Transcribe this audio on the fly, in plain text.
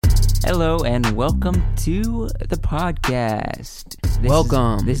Hello and welcome to the podcast.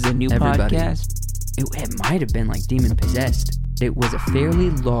 Welcome. This is a new everybody. podcast. It might have been like demon possessed. It was a fairly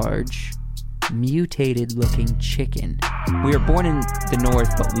large, mutated looking chicken. We were born in the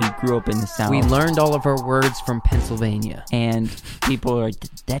north, but we grew up in the south. We learned all of our words from Pennsylvania. And people are,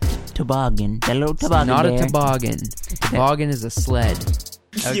 that's toboggan. That little toboggan Not there. a toboggan. A toboggan is a sled.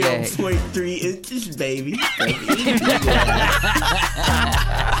 Okay. 0.3 inches, baby.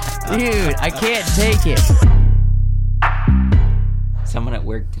 Dude, I can't take it. Someone at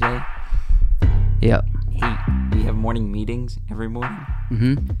work today, Yep. we have morning meetings every morning.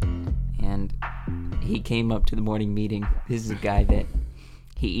 Mm-hmm. And he came up to the morning meeting. This is a guy that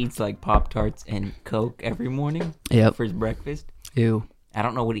he eats like Pop-Tarts and Coke every morning Yep. for his breakfast. Ew. I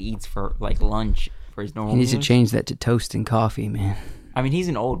don't know what he eats for like lunch for his normal He needs to meals. change that to toast and coffee, man. I mean, he's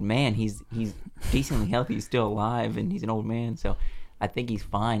an old man. He's decently healthy. He's still alive, and he's an old man, so I think he's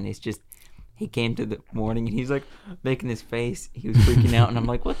fine. It's just he came to the morning and he's like making this face. He was freaking out, and I'm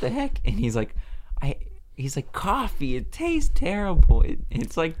like, "What the heck?" And he's like, "Coffee. It tastes terrible.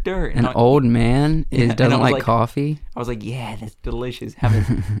 It's like dirt." An old man and I doesn't was like coffee. I was like, "Yeah, that's delicious.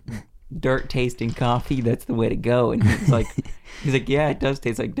 Having dirt tasting coffee, that's the way to go." And he's like, "Yeah, it does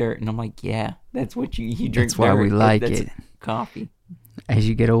taste like dirt." And I'm like, "Yeah, that's what you drink. That's why we dirt. like That's it. Coffee." As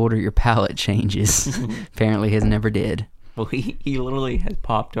you get older, your palate changes. Apparently his never did. Well, he literally has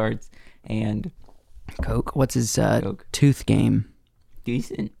Pop-Tarts and Coke. What's his Coke. tooth game?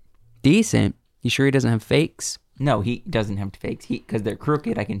 decent. Decent. You sure he doesn't have fakes? No, he doesn't have fakes. Because they're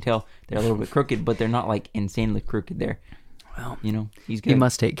crooked. I can tell they're a little bit crooked, but they're not like insanely crooked. They're, Well, he's good. he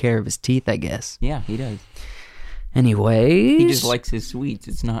must take care of his teeth, I guess. Yeah, he does. Anyways. He just likes his sweets.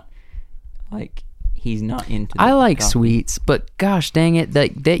 It's not like he's not into the I like coffee. sweets, but gosh dang it,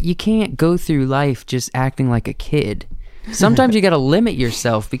 that you can't go through life just acting like a kid. Sometimes you gotta limit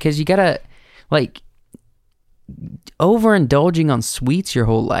yourself because you gotta, like, overindulging on sweets your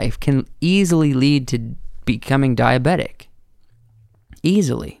whole life can easily lead to becoming diabetic.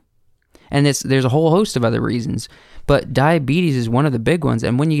 Easily. And there's a whole host of other reasons, but diabetes is one of the big ones.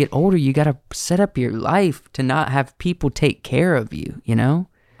 And when you get older, you gotta set up your life to not have people take care of you, you know?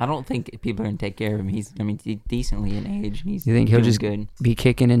 I don't think people are going to take care of him. He's decently in age. And he's You think he'll doing just good. be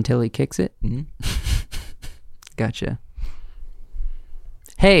kicking until he kicks it? Mhm. Gotcha.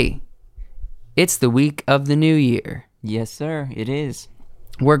 Hey, it's the week of the new year. Yes, sir. It is.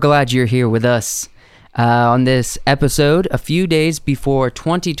 We're glad you're here with us on this episode a few days before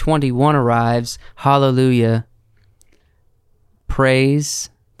 2021 arrives. Hallelujah.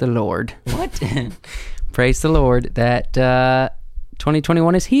 Praise the Lord. What? Praise the Lord that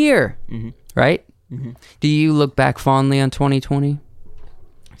 2021 is here, right? Mhm. Do you look back fondly on 2020?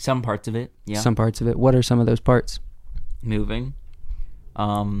 Some parts of it. Yeah. Some parts of it. What are some of those parts? Moving.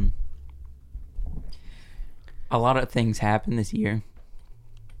 A lot of things happened this year.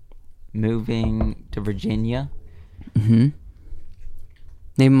 Moving to Virginia. Mm-hmm.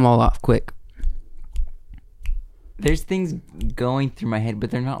 Name them all off quick. There's things going through my head,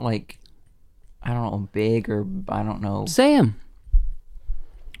 but they're not like, I don't know, big or I don't know. Say 'em.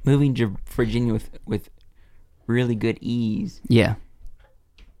 Moving to Virginia with really good ease. Yeah.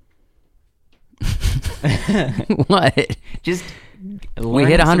 What? Just We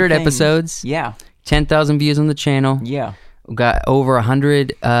hit 100 episodes. Yeah. 10,000 views on the channel. Yeah. We got over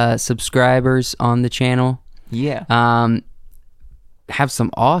 100 subscribers on the channel. Yeah. Have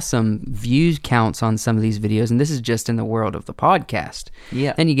some awesome view counts on some of these videos, and this is just in the world of the podcast.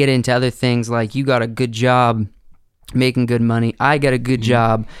 Yeah. Then you get into other things like you got a good job making good money. I got a good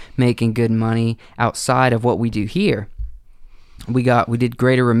job making good money outside of what we do here. We did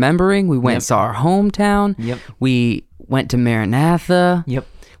Greater Remembering. We went and saw our hometown. Yep. We went to Maranatha. Yep.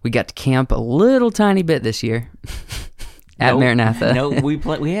 We got to camp a little tiny bit this year at Maranatha. No,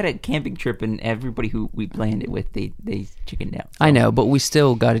 we had a camping trip, and everybody who we planned it with, they chickened out. I know, but we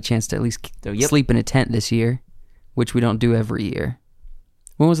still got a chance to at least So, yep. sleep in a tent this year, which we don't do every year.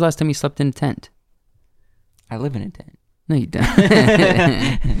 When was the last time you slept in a tent? I live in a tent. No, you don't.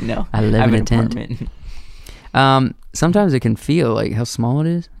 No. I live have in an a tent. apartment. Sometimes it can feel like how small it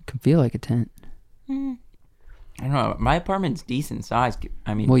is. It can feel like a tent. I don't know. My apartment's decent size.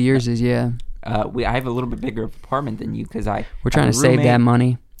 I mean, Well, yours is, yeah. I have a little bit bigger apartment than you because We're trying to save that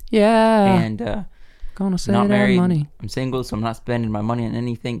money. Yeah. And Gonna save not that married. money. I'm single, so I'm not spending my money on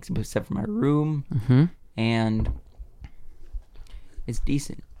anything except for my room, Mm-hmm. and it's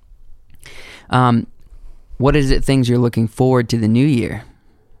decent. What is it things you're looking forward to the new year?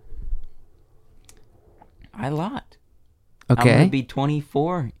 A lot. I'm Okay. gonna be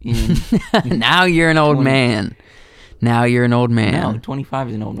 24 in Now you're an old 20. man. Now you're an old man. No, 25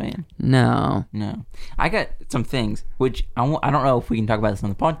 is an old man. No. No. I got some things, which I don't know if we can talk about this on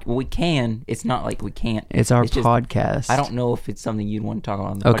the podcast. Well, we can. It's not like we can't. It's our just, podcast. I don't know if it's something you'd want to talk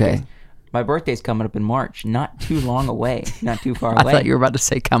about on the Okay. podcast. My birthday's coming up in March. Not too long away. Not too far I away. thought you were about to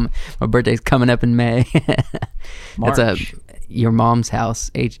say my birthday's coming up in May. March. That's your mom's house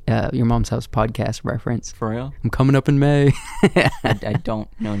podcast reference. For real? I'm coming up in May. I don't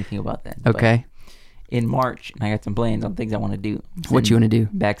know anything about that. but Okay. in March, I got some plans on things I want to do. What you want to do?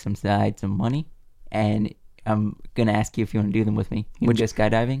 Back some money, and I'm gonna ask you if you want to do them with me. You want to go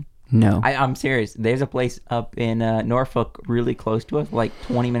skydiving? No. I'm serious. There's a place up in Norfolk, really close to us, like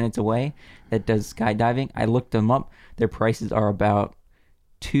 20 minutes away, that does skydiving. I looked them up. Their prices are about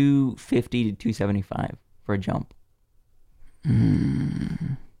 $250 to $275 for a jump.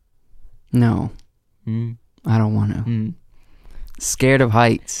 No. Mm. I don't want to. Mm. Scared of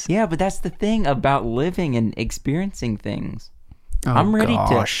heights. Yeah, but that's the thing about living and experiencing things. Oh, I'm ready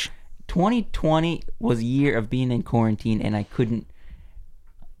gosh. to. 2020 was a year of being in quarantine, and I couldn't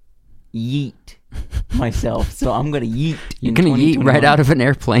yeet myself, so I'm gonna yeet. You're gonna yeet right out of an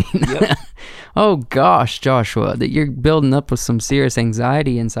airplane. Yep. Oh gosh, Joshua, that you're building up with some serious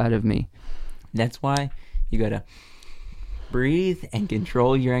anxiety inside of me. That's why you gotta breathe and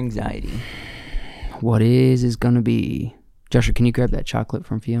control your anxiety. What is gonna be. Joshua, can you grab that chocolate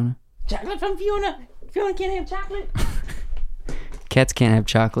from Fiona? Chocolate from Fiona. Fiona can't have chocolate. Cats can't have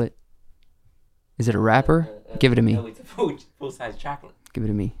chocolate. Is it a wrapper? Give it to me. No, it's a full-size chocolate. Give it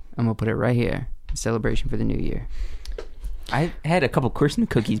to me. I'm gonna put it right here. Celebration for the new year. I had a couple Christmas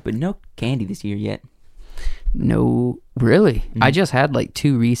cookies, but no candy this year yet. No, really? I just had like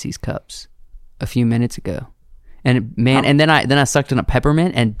 2 Reese's cups a few minutes ago, and man, and then I sucked on a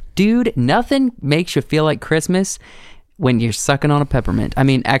peppermint, and dude, nothing makes you feel like Christmas when you're sucking on a peppermint. I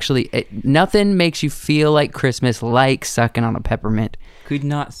mean, actually, nothing makes you feel like Christmas like sucking on a peppermint. Could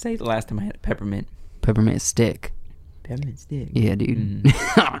not say the last time I had a peppermint. Peppermint stick. Peppermint stick. Yeah, dude.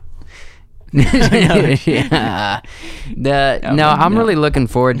 Mm. I'm really looking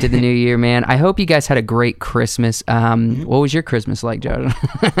forward to the new year, man. I hope you guys had a great Christmas. What was your Christmas like, Joe?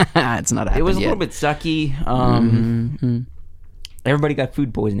 It's not happened It was a yet. little bit sucky. Everybody got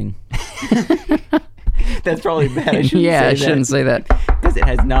food poisoning. That's probably bad. I shouldn't say that. Because it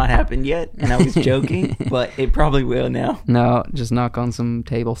has not happened yet, and I was joking, but it probably will now. No, just knock on some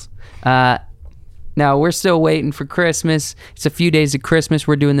tables. Now, we're still waiting for Christmas. It's a few days of Christmas.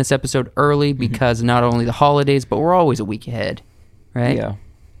 We're doing this episode early because not only the holidays, but we're always a week ahead, right? Yeah.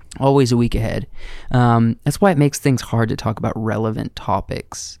 Always a week ahead. That's why it makes things hard to talk about relevant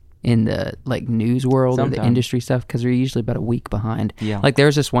topics in the like news world or the Sometimes. industry stuff because they're usually about a week behind. Yeah. Like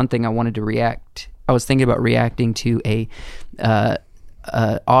there's this one thing I wanted to react. I was thinking about reacting to a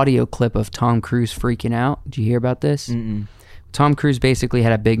audio clip of Tom Cruise freaking out. Did you hear about this? Mm-mm. Tom Cruise basically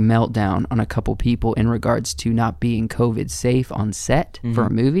had a big meltdown on a couple people in regards to not being COVID safe on set for a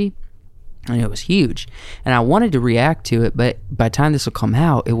movie. And it was huge. And I wanted to react to it, but by the time this will come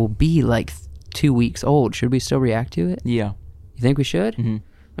out, it will be like 2 weeks old. Should we still react to it? Yeah. You think we should? Mm-hmm.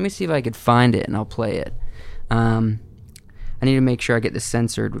 Let me see if I could find it and I'll play it. I need to make sure I get the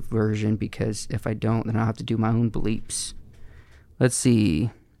censored version because if I don't, then I'll have to do my own bleeps. Let's see.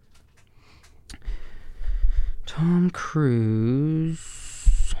 Tom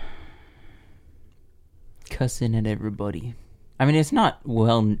Cruise Cussing at everybody. I mean, it's not,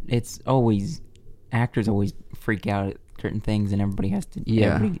 it's always, actors always freak out at certain things and everybody has to,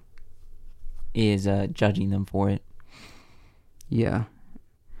 everybody is judging them for it. Yeah.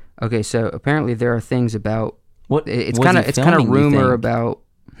 Okay, so apparently there are things about What it's was kind he of filming, you rumor think? about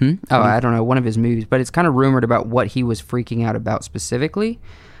I don't know, one of his movies, but it's kind of rumored about what he was freaking out about specifically.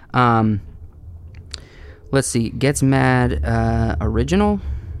 Let's see, Gets Mad original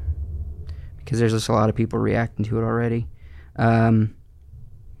because there's just a lot of people reacting to it already. Man,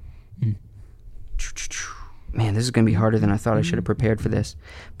 this is going to be harder than I thought. I should have prepared for this.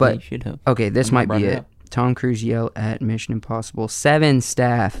 But you should have. okay, this I'm might brought be it it. up. Tom Cruise yell at Mission Impossible 7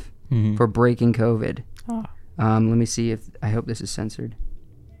 staff for breaking COVID. Oh. Let me see if I hope this is censored.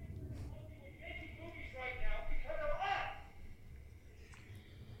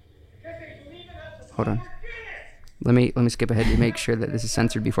 Hold on. Let me skip ahead to make sure that this is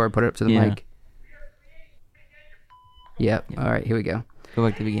censored before I put it up to the Yeah. mic. Yep. All right, here we go. Go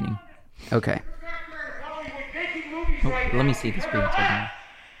back to the beginning. Okay. Oh, let me see the screen. So I can-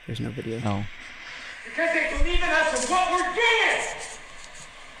 There's no video. Oh. Because they believe in us and what we're doing.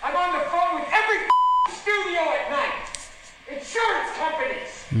 I'm on the phone with every studio at night. Insurance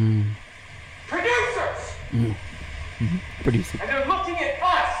companies. Producers. Producer. And they're looking at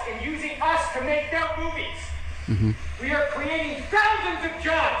us and using us to make their movies. creating thousands of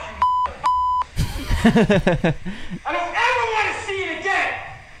jobs, you I don't ever want to see it again.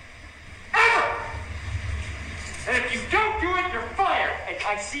 Ever. And if you don't do it, you're fired. And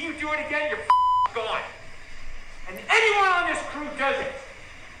I see you do it again, you're gone. And anyone on this crew does it.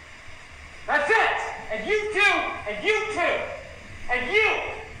 That's it. And you too, and you too, and you.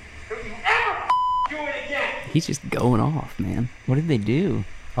 Don't you ever do it again. He's just going off, man. What did they do?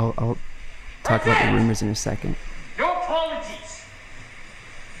 I'll talk about the rumors in a second. No apologies.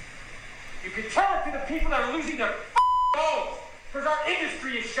 You can tell it to the people that are losing their homes because our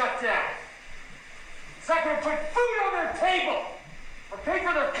industry is shut down. It's not going to put food on their table or pay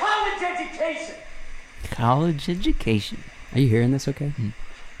for their college education. College education. Are you hearing this okay?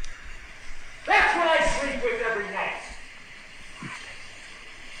 That's what I sleep with every night.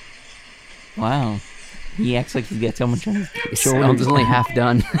 Wow. He acts like he's got so much on his It's shoulders. only half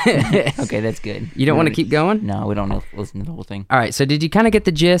done. Okay, that's good. You don't want to keep going? No, we don't listen to the whole thing. All right, so did you kind of get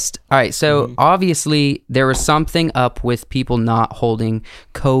the gist? All right, so obviously there was something up with people not holding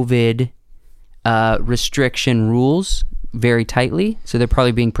COVID restriction rules very tightly, so they're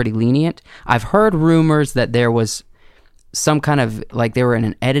probably being pretty lenient. I've heard rumors that there was some kind of, like they were in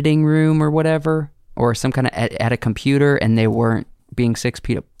an editing room or whatever, or some kind of at a computer, and they weren't being 6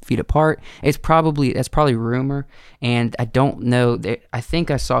 feet apart. That's probably rumor, and I don't know. I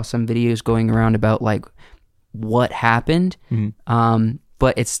think I saw some videos going around about like what happened,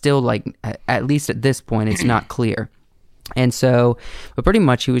 but it's still like, at least at this point, it's not clear. And so, but pretty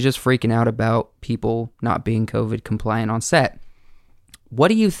much he was just freaking out about people not being COVID compliant on set. What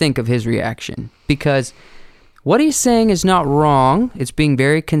do you think of his reaction? Because what he's saying is not wrong. It's being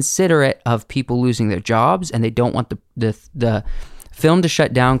very considerate of people losing their jobs, and they don't want the film to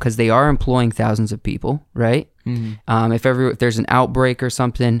shut down because they are employing thousands of people, right? If there's an outbreak or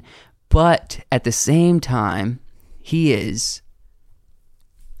something. But at the same time, he's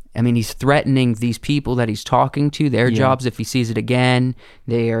threatening these people that he's talking to, their jobs if he sees it again.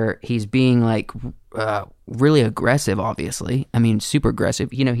 He's being like really aggressive, obviously. I mean, super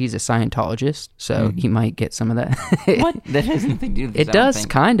aggressive. You know, he's a Scientologist, so he might get some of that. What? That has nothing to do with this, It does,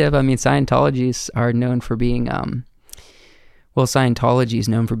 kind of. I mean, Scientologists are known for being, Scientology is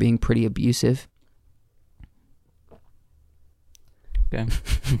known for being pretty abusive. Okay.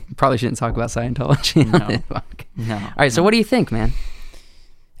 Probably shouldn't talk about Scientology. No. No. All right, so what do you think, man?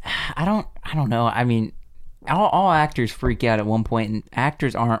 I don't know. I mean, all actors freak out at one point, and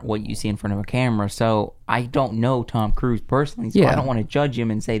actors aren't what you see in front of a camera. So I don't know Tom Cruise personally, so I don't want to judge him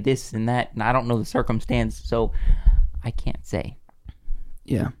and say this and that, and I don't know the circumstance, so I can't say.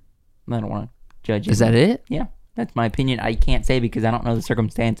 Yeah. I don't want to judge him. Is that it? Yeah, that's my opinion. I can't say because I don't know the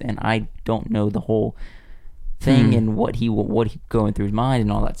circumstance, and I don't know the whole thing and what he going through his mind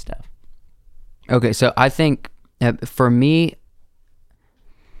and all that stuff. Okay, so I think for me,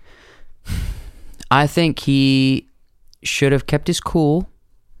 I think he should have kept his cool,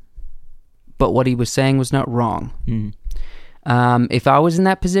 but what he was saying was not wrong. If I was in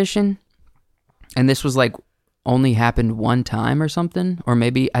that position, and this was like only happened one time or something, or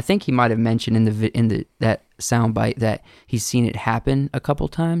maybe I think he might have mentioned in that soundbite that he's seen it happen a couple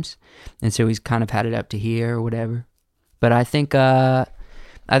times, and so he's kind of had it up to here or whatever. But I think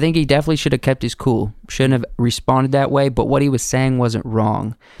he definitely should have kept his cool. Shouldn't have responded that way, but what he was saying wasn't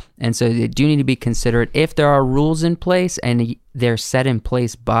wrong. And so they do need to be considerate. If there are rules in place and they're set in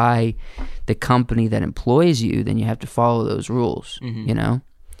place by the company that employs you, then you have to follow those rules, you know?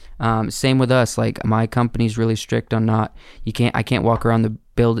 Same with us. Like, my company's really strict on I can't walk around the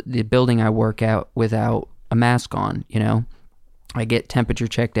building I work out without a mask on, you know? I get temperature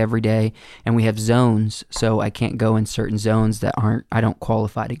checked every day, and we have zones, so I can't go in certain zones that I don't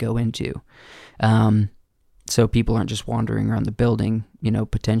qualify to go into. So people aren't just wandering around the building, you know,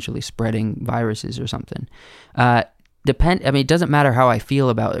 potentially spreading viruses or something. It doesn't matter how I feel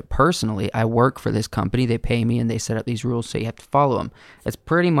about it personally. I work for this company, they pay me, and they set up these rules, so you have to follow them. That's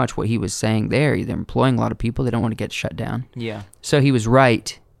pretty much what he was saying there. They're employing a lot of people, they don't want to get shut down. Yeah. So he was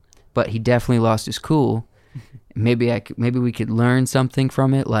right, but he definitely lost his cool. Maybe we could learn something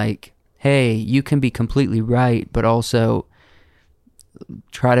from it, like, hey, you can be completely right, but also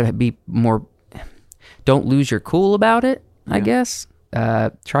try to be more, don't lose your cool about it, I guess.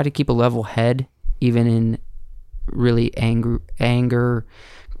 Try to keep a level head, even in really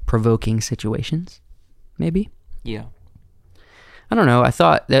anger-provoking situations, maybe. Yeah. I don't know. I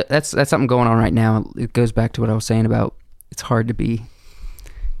thought that's something going on right now. It goes back to what I was saying about it's hard to be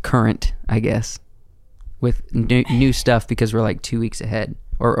current, I guess, with new stuff because we're like 2 weeks ahead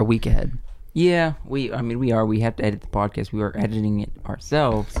or a week ahead. Yeah, we are. We have to edit the podcast. We are editing it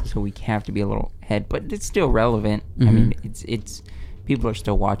ourselves, so we have to be a little ahead, but it's still relevant. I mean, it's people are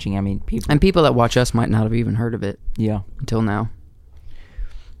still watching. I mean, people. And people that watch us might not have even heard of it Yeah. until now.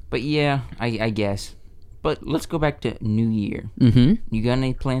 But yeah, I guess. But let's go back to New Year. Mm-hmm. You got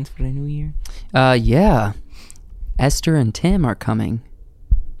any plans for the New Year? Yeah. Esther and Tim are coming.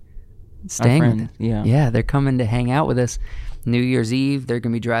 Staying with friends, us. yeah. Yeah, they're coming to hang out with us. New Year's Eve, they're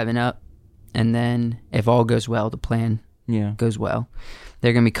going to be driving up. And then, if all goes well, the plan Yeah. goes well,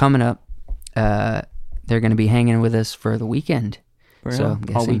 they're going to be coming up. They're going to be hanging with us for the weekend. For So, real? I'm All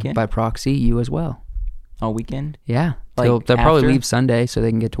guessing weekend? by proxy, you as well. All weekend? Yeah. Like They'll probably after? leave Sunday so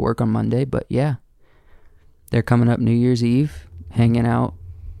they can get to work on Monday. But yeah, they're coming up New Year's Eve, hanging out.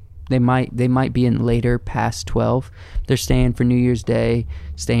 They might be in later past 12. They're staying for New Year's Day,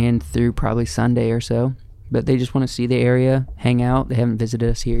 staying through probably Sunday or so. But they just want to see the area, hang out. They haven't visited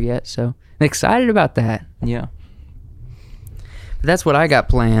us here yet, so I'm excited about that. Yeah. But that's what I got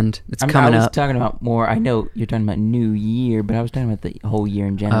planned. It's I coming was up. talking about more. I know you're talking about New Year, but I was talking about the whole year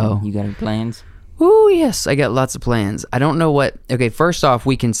in general. Oh. You got any plans? Oh, yes, I got lots of plans. I don't know what... Okay, first off,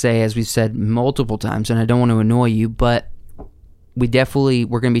 we can say, as we've said multiple times, and I don't want to annoy you, but we're going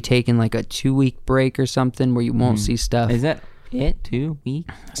to be taking like a 2-week break or something where you won't see stuff. Is that it? 2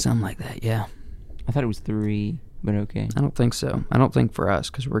 weeks? Something like that, yeah. I thought it was 3, but okay. I don't think so. I don't think for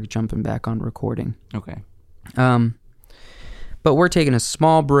us, because we're jumping back on recording. Okay. But we're taking a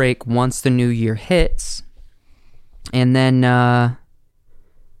small break once the new year hits, and then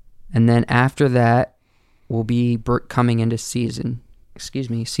after that, we'll be coming into season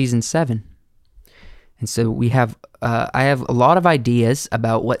 7. And so we have, I have a lot of ideas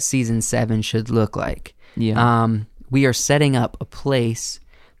about what season 7 should look like. Yeah. We are setting up a place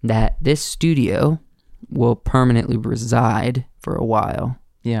that this studio will permanently reside for a while.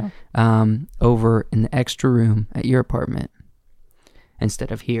 Yeah. Over in the extra room at your apartment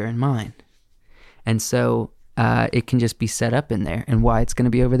instead of here in mine. And so it can just be set up in there. And why it's going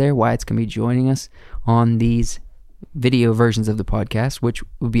to be over there, why it's going to be joining us on these video versions of the podcast, which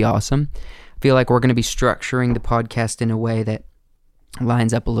would be awesome. I feel like we're going to be structuring the podcast in a way that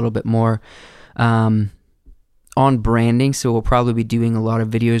lines up a little bit more on branding. So we'll probably be doing a lot of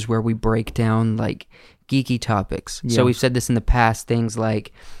videos where we break down like geeky topics. Yeah. So we've said this in the past, things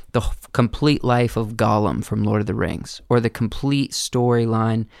like the complete life of Gollum from Lord of the Rings, or the complete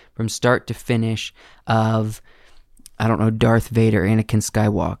storyline from start to finish of, I don't know, Darth Vader, Anakin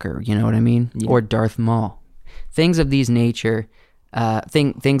Skywalker, you know what I mean? Yeah. Or Darth Maul. Things of these nature,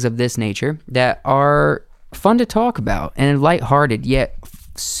 things of this nature that are fun to talk about and lighthearted, yet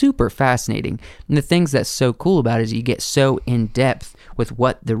super fascinating. And the things that's so cool about it is you get so in depth with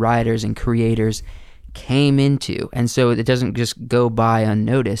what the writers and creators came into, and so it doesn't just go by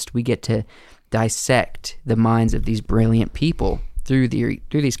unnoticed. We get to dissect the minds of these brilliant people through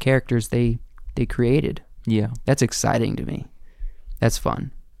these characters they created. Yeah. That's exciting to me. That's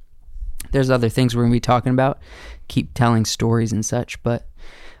fun. There's other things we're going to be talking about, keep telling stories and such, but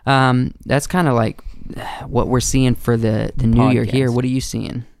that's kind of like what we're seeing for the new year here. Podcast. What are you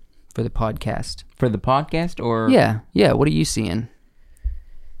seeing for the podcast? For the podcast or? Yeah. What are you seeing?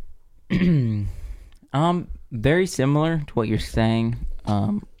 Very similar to what you're saying.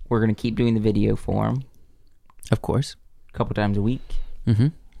 We're going to keep doing the video form Of course. a couple times a week. Mm-hmm.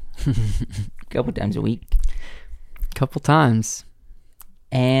 Couple times a week. Couple times.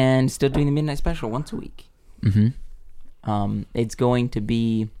 And still doing the Midnight Special once a week. Mm-hmm. It's going to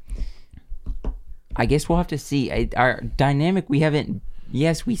be, I guess we'll have to see. Our dynamic, we haven't,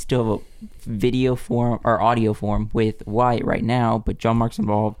 yes, we still have a video form or audio form with Wyatt right now, but John Mark's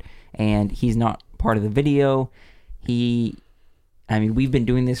involved and he's not part of the video. We've been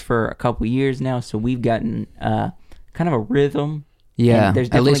doing this for a couple years now, so we've gotten kind of a rhythm. Yeah, And there's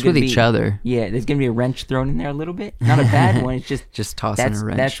at least definitely with gonna each be- other. Yeah, there's going to be a wrench thrown in there a little bit. Not a bad one, it's just tossing a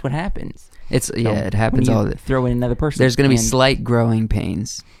wrench. That's what happens. It happens when you all the throw in another person. There's going to be and slight growing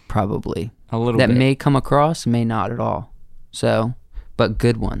pains, probably. a little that bit. may come across, may not at all. So, but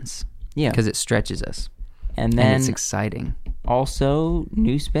good ones. Yeah. Because it stretches us. And And then it's exciting. also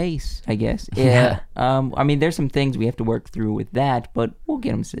new space, I guess. Yeah. There's some things we have to work through with that, but we'll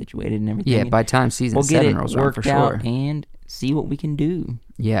get them situated and everything. Yeah, and by time season we'll get 7 it rolls around worked for out sure. and see what we can do.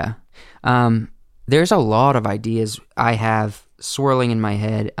 Yeah. There's a lot of ideas I have swirling in my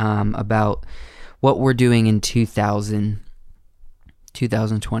head about what we're doing in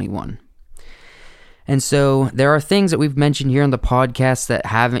 2021. And so there are things that we've mentioned here on the podcast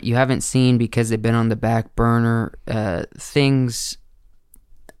that you haven't seen because they've been on the back burner. Things,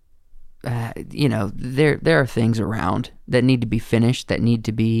 there are things around that need to be finished, that need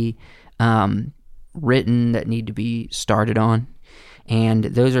to be written that need to be started on, and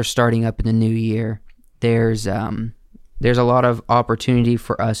those are starting up in the new year. There's a lot of opportunity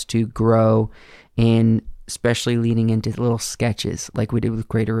for us to grow in, especially leaning into little sketches like we did with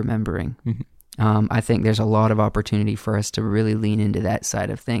Greater Remembering. I think there's a lot of opportunity for us to really lean into that side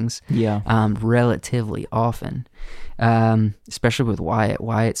of things. Yeah. Relatively often, especially with Wyatt.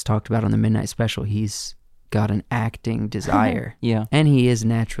 Wyatt's talked about on the Midnight Special. He's got an acting desire. Yeah. And he is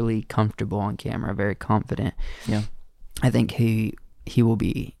naturally comfortable on camera, very confident. Yeah. I think he will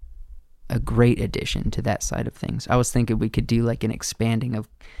be a great addition to that side of things. I was thinking we could do like an expanding of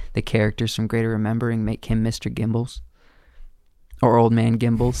the characters from Greater Remembering, make him Mr. Gimbals or Old Man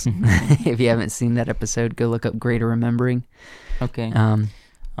Gimbals. If you haven't seen that episode, go look up Greater Remembering. Okay.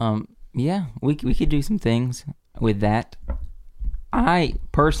 Yeah, we could do some things with that. I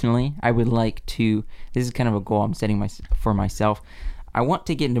personally, I would like to, this is kind of a goal I'm setting for myself. I want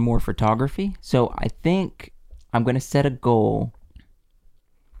to get into more photography. So I think I'm going to set a goal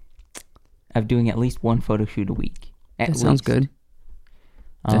of doing at least one photo shoot a week. That sounds good.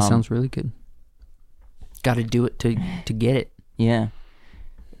 That sounds really good. Got to do it to get it. Yeah.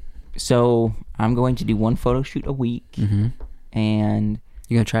 So I'm going to do one photo shoot a week. And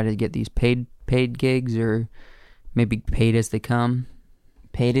you're going to try to get these paid gigs, or maybe paid as they come?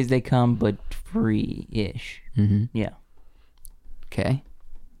 Paid as they come, but free-ish. Yeah. Okay.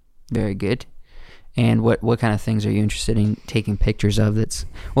 Very good. And what kind of things are you interested in taking pictures of?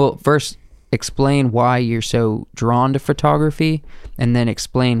 Well, first, explain why you're so drawn to photography, and then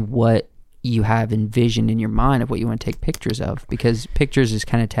explain what you have envisioned in your mind of what you want to take pictures of, because pictures is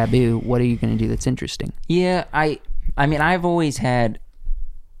kind of taboo. What are you going to do that's interesting? Yeah, I mean, I've always had,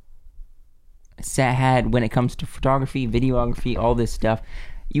 when it comes to photography, videography, all this stuff,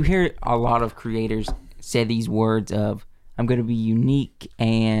 you hear a lot of creators say these words of, I'm going to be unique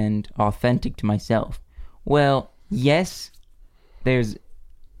and authentic to myself. Well, yes, there's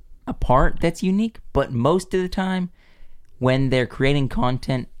a part that's unique, but most of the time, when they're creating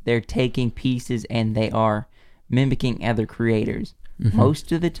content, they're taking pieces and they are mimicking other creators.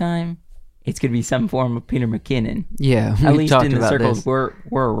 Most of the time, it's going to be some form of Peter McKinnon. Yeah, at least in the circles we're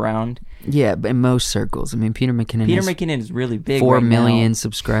around. Yeah, but in most circles, I mean, Peter McKinnon is really big. 4 right million now.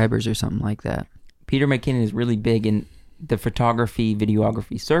 subscribers or something like that. Peter McKinnon is really big in the photography,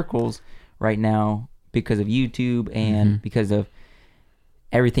 videography circles right now because of YouTube and because of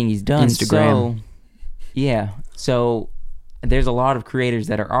everything he's done. Instagram. So, yeah. So there's a lot of creators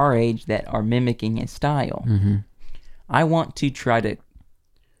that are our age that are mimicking his style. I want to try to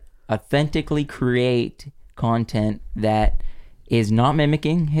authentically create content that is not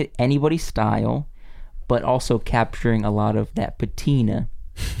mimicking anybody's style, but also capturing a lot of that patina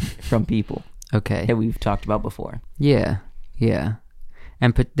from people. Okay. That we've talked about before. Yeah.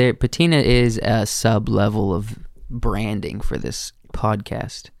 And patina is a sub-level of branding for this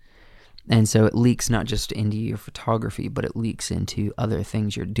podcast. And so it leaks not just into your photography, but it leaks into other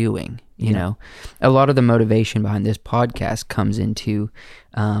things you're doing. You know, a lot of the motivation behind this podcast comes into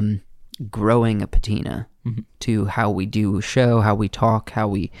growing a patina to how we do a show, how we talk, how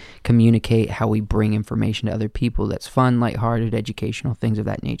we communicate, how we bring information to other people that's fun, lighthearted, educational, things of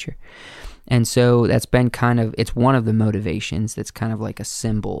that nature. And so that's been it's one of the motivations that's kind of like a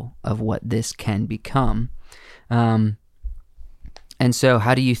symbol of what this can become. And so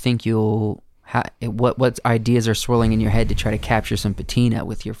how do you think what ideas are swirling in your head to try to capture some patina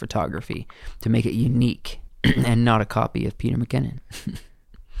with your photography to make it unique and not a copy of Peter McKinnon?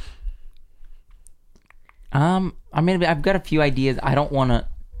 I mean, I've got a few ideas. I don't want to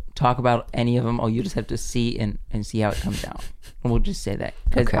talk about any of them. You just have to see and see how it comes out. We'll just say that.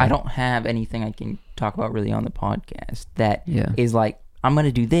 Because I don't have anything I can talk about really on the podcast that is like, I'm going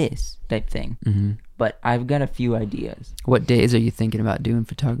to do this type thing. But I've got a few ideas. What days are you thinking about doing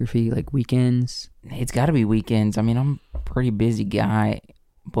photography? Like weekends? It's got to be weekends. I mean, I'm a pretty busy guy,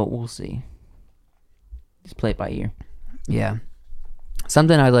 but we'll see. Just play it by ear. Yeah.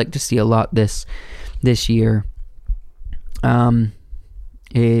 Something I like to see a lot this year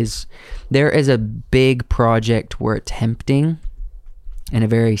is there is a big project we're attempting in a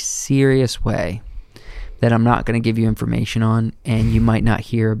very serious way that I'm not going to give you information on, and you might not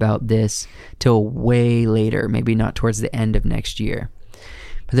hear about this till way later, maybe not towards the end of next year.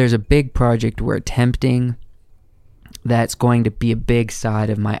 But there's a big project we're attempting that's going to be a big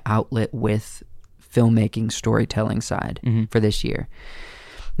side of my outlet with filmmaking, storytelling side for this year.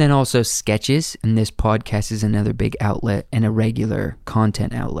 Then also sketches, and this podcast is another big outlet and a regular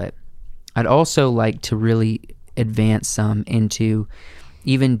content outlet. I'd also like to really advance some into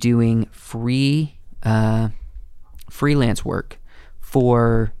even doing freelance work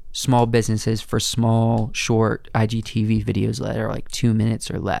for small businesses for small, short IGTV videos that are like 2 minutes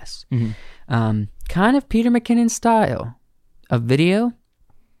or less. Kind of Peter McKinnon style of video,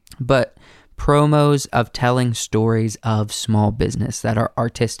 but promos of telling stories of small business that are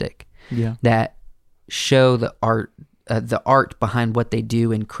artistic, that show the art behind what they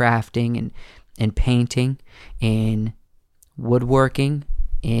do in crafting and painting and woodworking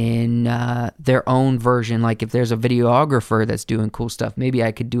in their own version. Like if there's a videographer that's doing cool stuff, maybe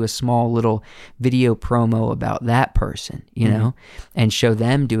I could do a small little video promo about that person, you know, and show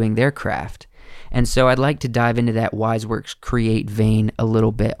them doing their craft. And so I'd like to dive into that WiseWorks Create vein a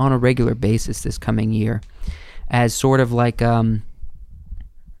little bit on a regular basis this coming year, as sort of like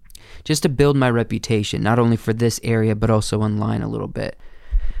just to build my reputation, not only for this area, but also online a little bit.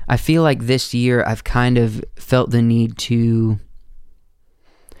 I feel like this year I've kind of felt the need to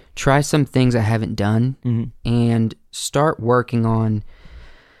try some things I haven't done and start working on,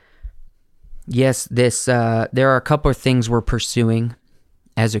 there are a couple of things we're pursuing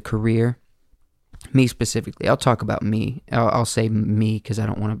as a career. Me specifically. I'll talk about me. I'll say me because I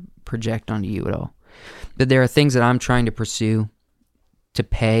don't want to project onto you at all. But there are things that I'm trying to pursue to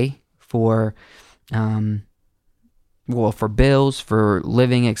pay for, for bills, for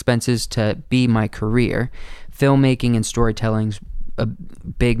living expenses, to be my career. Filmmaking and storytelling's a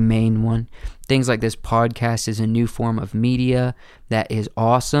big main one. Things like this podcast is a new form of media that is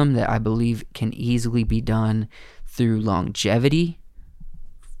awesome, that I believe can easily be done through longevity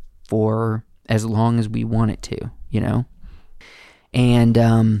for as long as we want it to, you know? And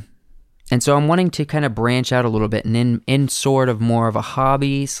so I'm wanting to kind of branch out a little bit and in sort of more of a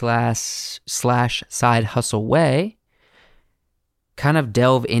hobby slash side hustle way, kind of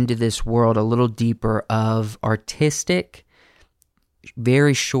delve into this world a little deeper of artistic,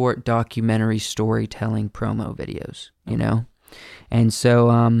 very short documentary storytelling promo videos, you know? And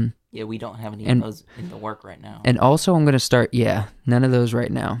so... yeah, we don't have any of those in the work right now. And also I'm going to start, none of those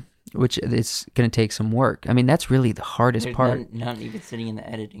right now, which is going to take some work. I mean, that's really the hardest part. None even sitting in the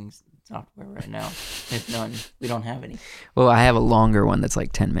editing software right now. There's none. We don't have any. Well, I have a longer one that's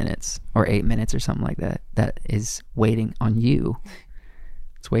like 10 minutes or 8 minutes or something like that. That is waiting on you.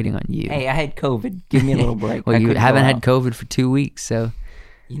 It's waiting on you. Hey, I had COVID. Give me a little break. Well, you haven't had COVID for 2 weeks, so.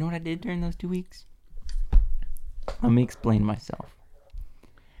 You know what I did during those 2 weeks? Let me explain myself.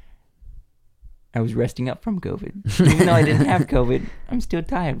 I was resting up from COVID. Even though I didn't have COVID, I'm still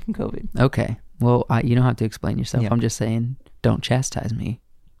tired from COVID. Okay. Well, you don't have to explain yourself. Yep. I'm just saying, don't chastise me.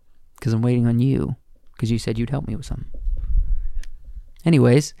 Because I'm waiting on you. Because you said you'd help me with something.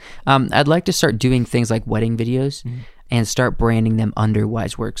 Anyways, I'd like to start doing things like wedding videos and start branding them under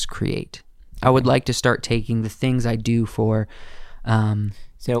WiseWorks Create. I would like to start taking the things I do for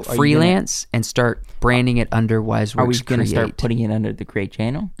freelance and start branding it under WiseWorks Create. Are we going to start putting it under the Create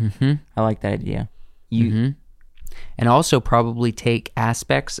channel? Mm-hmm. I like that idea. And also probably take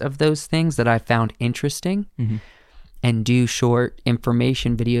aspects of those things that I found interesting and do short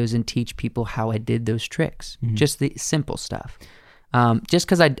information videos and teach people how I did those tricks. Just the simple stuff. Just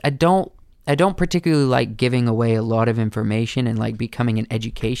because I don't particularly like giving away a lot of information and like becoming an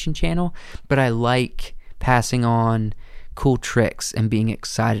education channel, but I like passing on cool tricks and being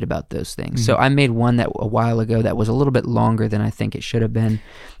excited about those things. So I made one that a while ago that was a little bit longer than I think it should have been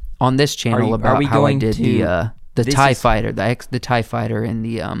on this channel about how I did the TIE Fighter, the TIE Fighter and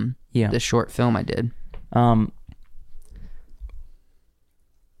the short film I did.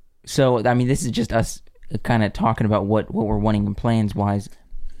 So I mean, this is just us kind of talking about what we're wanting and plans wise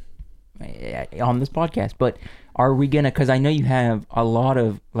on this podcast. But are we gonna? Because I know you have a lot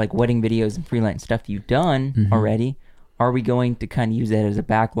of like wedding videos and freelance stuff you've done already. Are we going to kind of use that as a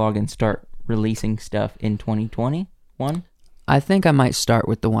backlog and start releasing stuff in 2021? I think I might start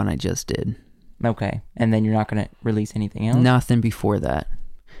with the one I just did. Okay, and then you're not going to release anything else? Nothing before that,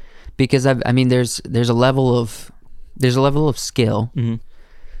 because there's a level of skill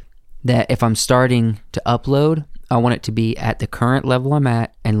that if I'm starting to upload, I want it to be at the current level I'm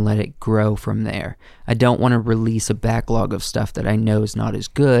at and let it grow from there. I don't want to release a backlog of stuff that I know is not as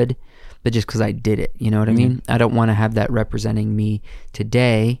good, but just because I did it, you know what I mean? I don't want to have that representing me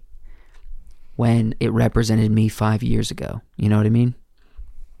today when it represented me 5 years ago, you know what I mean?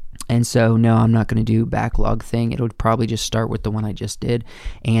 And so, no, I'm not going to do a backlog thing. It'll probably just start with the one I just did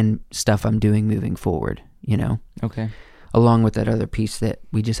and stuff I'm doing moving forward, you know? Okay. Along with that other piece that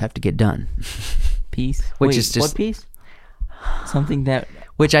we just have to get done. Piece? Which is just... What piece? Something that...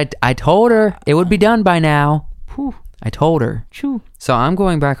 Which I told her it would be done by now. Whew. I told her. True. So I'm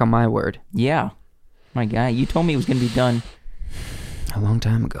going back on my word. Yeah. My guy, you told me it was going to be done a long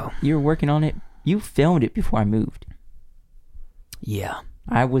time ago. You were working on it. You filmed it before I moved. Yeah.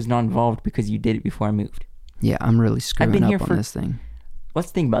 I was not involved because you did it before I moved. Yeah, I'm really screwing been up here on for- this thing.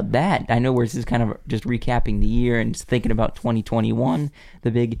 Let's think about that. I know we're just kind of just recapping the year and just thinking about 2021,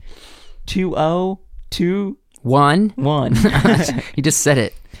 the big 2021. One? You just said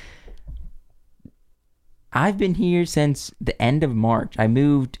it. I've been here since the end of March.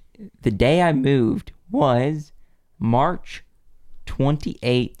 The day I moved was March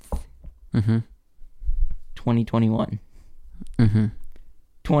 28th, 2021.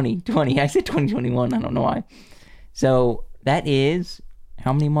 2020. I said 2021. I don't know why. So that is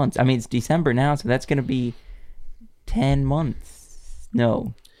how many months? I mean, it's December now, so that's going to be 10 months.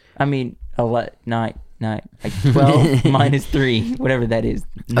 No. I mean, 12 minus 3, whatever that is.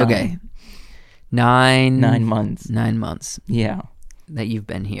 Okay. 9 months. 9 months Yeah. that you've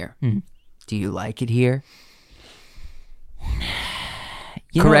been here. Mhm. Do you like it here?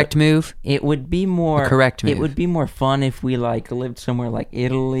 You know, Correct move? it would be more A correct It move. would be more fun if we lived somewhere like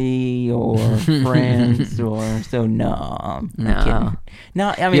Italy or France or so. No, I'm kidding.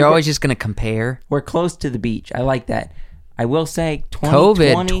 No, I mean You're always just going to compare. we're close to the beach. I like that. I will say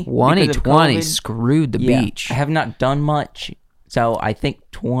 2020, COVID, because of 2020 COVID, screwed the yeah, beach. I have not done much, so I think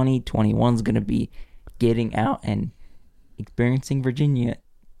 2021 is going to be getting out and experiencing Virginia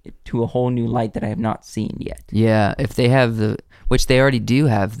to a whole new light that I have not seen yet. Yeah, if they have which they already do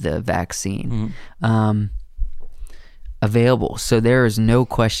have the vaccine available. So there is no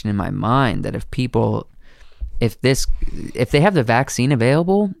question in my mind that if they have the vaccine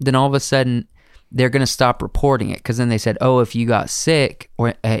available, then all of a sudden they're going to stop reporting it. Because then they said, oh, if you got sick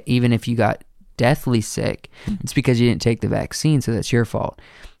or even if you got deathly sick, it's because you didn't take the vaccine, so that's your fault.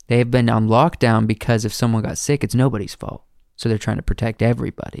 They've been on lockdown because if someone got sick, it's nobody's fault. So they're trying to protect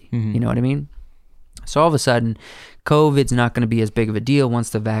everybody. You know what I mean? So all of a sudden, COVID's not going to be as big of a deal once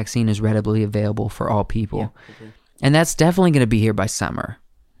the vaccine is readily available for all people. And that's definitely going to be here by summer.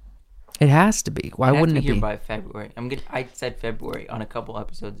 It has to be. Why wouldn't it here be? by February? I said February on a couple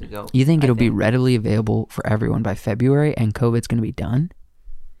episodes ago. You think I it'll be readily available for everyone by February and COVID's going to be done?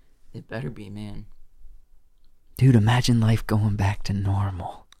 It better be, man. Dude, imagine life going back to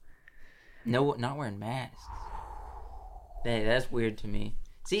normal. No, not wearing masks. Hey, that's weird to me.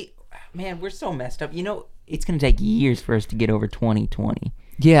 See, man, we're so messed up. You know, it's going to take years for us to get over 2020.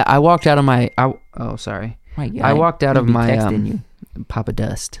 Yeah, I walked out of my... oh, sorry. My God, I walked out I'd of be my... texting you. Papa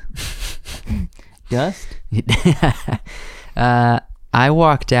Dust. Dust? I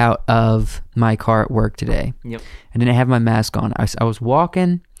walked out of my car at work today. Yep. I didn't have my mask on. I was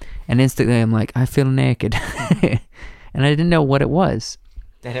walking, and instantly I'm like, I feel naked. And I didn't know what it was.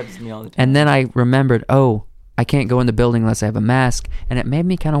 That happens to me all the time. And then I remembered, oh, I can't go in the building unless I have a mask. And it made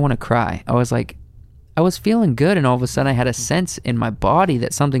me kind of want to cry. I was like, I was feeling good, and all of a sudden I had a sense in my body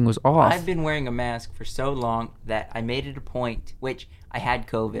that something was off. I've been wearing a mask for so long that I made it a point, which I had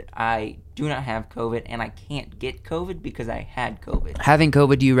COVID. I do not have COVID, and I can't get COVID because I had COVID. Having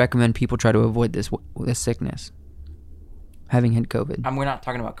COVID, do you recommend people try to avoid this sickness? Having had COVID. We're not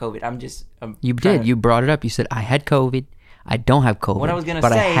talking about COVID. I'm just... You did. You brought it up. You said, I had COVID. I don't have COVID. What I was going to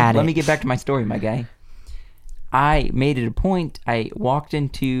but say, I had let it. me get back to my story, my guy. I made it a point. I walked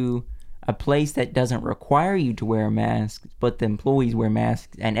into a place that doesn't require you to wear a mask, but the employees wear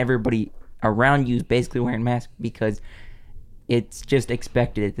masks, and everybody around you is basically wearing masks because it's just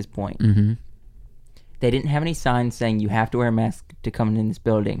expected at this point. Mm-hmm. They didn't have any signs saying you have to wear a mask to come in this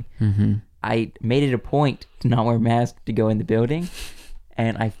building. Mm-hmm. I made it a point to not wear a mask to go in the building,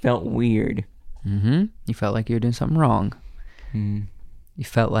 and I felt weird. Mm-hmm. You felt like you were doing something wrong. Mm. You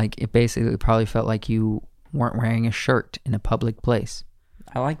felt like it basically probably felt like you weren't wearing a shirt in a public place.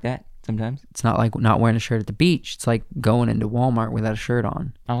 I like that sometimes. It's not like not wearing a shirt at the beach. It's like going into Walmart without a shirt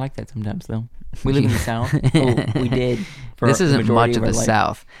on. I like that sometimes, though. We live in the South. Oh, we did. For This the isn't majority much of our the life.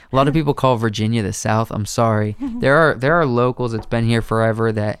 South. A lot of people call Virginia the South. I'm sorry. There are locals that's been here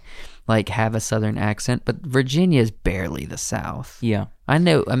forever that like have a Southern accent, but Virginia is barely the South. Yeah. I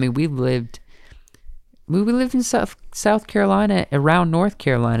know. I mean, we lived in South Carolina, around North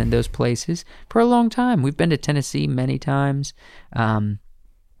Carolina, and those places for a long time. We've been to Tennessee many times.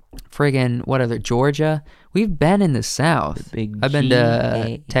 Georgia. We've been in the South. big I've been to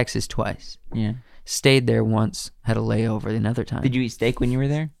GA. Texas twice. Yeah. Stayed there once. Had a layover another time. Did you eat steak when you were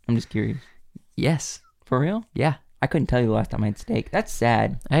there? I'm just curious. Yes. For real? Yeah. I couldn't tell you the last time I had steak. That's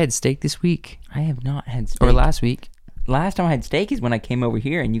sad. I had steak this week I have not had steak. or last week. Last time I had steak is when I came over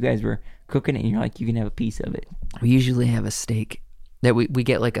here and you guys were cooking it and you're like, you can have a piece of it. We usually have a steak that we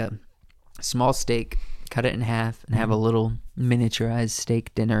get like a small steak, cut it in half, and have a little miniaturized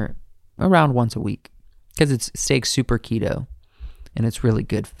steak dinner around once a week because it's steak's super keto and it's really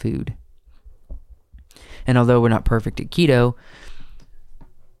good food. And although we're not perfect at keto,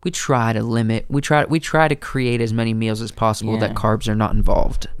 we try to limit. We try to create as many meals as possible that Yeah. carbs are not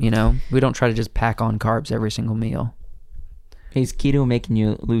involved. You know, we don't try to just pack on carbs every single meal. Is keto making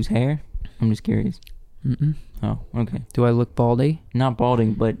you lose hair? I'm just curious. Mm-mm. Oh, okay. Do I look baldy? Not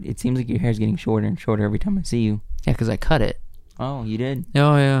balding, but it seems like your hair's getting shorter and shorter every time I see you. Yeah, because I cut it. Oh, you did?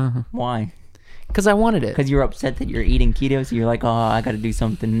 Oh yeah, Why? because I wanted it. Because you're upset that you're eating keto, so you're like, oh, I got to do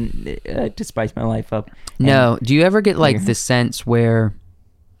something to spice my life up. And No, do you ever get like Your- the sense where?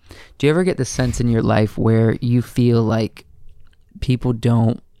 Do you ever get the sense in your life where you feel like people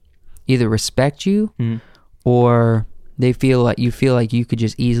don't either respect you Mhm. or they feel like you could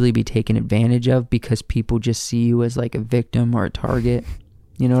just easily be taken advantage of because people just see you as like a victim or a target?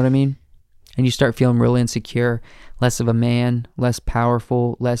 You know what I mean? And you start feeling really insecure, less of a man, less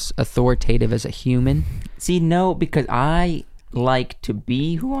powerful, less authoritative as a human. See, no, because I like to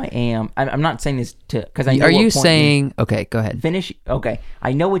be who I am. I'm not saying this to because I know Are what you point saying? Okay, go ahead. finish? Okay,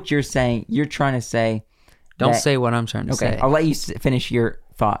 I know what you're saying. You're trying to say. Don't that- say what I'm trying to Okay, say. I'll let you finish your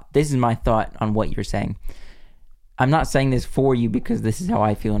thought. This is my thought on what you're saying. I'm not saying this for you because this is how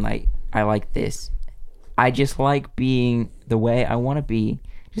I feel and I like this. I just like being the way I want to be,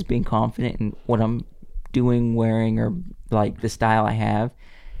 just being confident in what I'm doing, wearing, or like the style I have.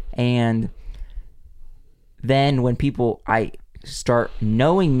 And then when I start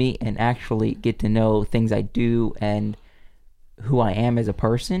knowing me and actually get to know things I do and who I am as a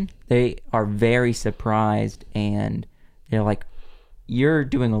person, they are very surprised and they're like, you're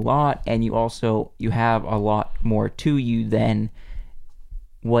doing a lot and you have a lot more to you than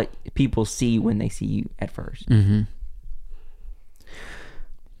what people see when they see you at first. Mm-hmm.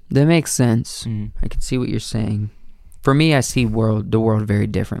 That makes sense. Mhm. I can see what you're saying. For me, I see the world very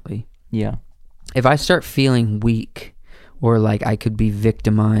differently. Yeah. If I start feeling weak or like I could be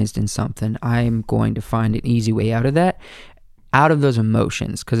victimized in something, I'm going to find an easy way out of that, out of those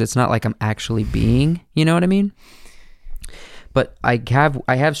emotions, because it's not like I'm actually being, you know what I mean? But I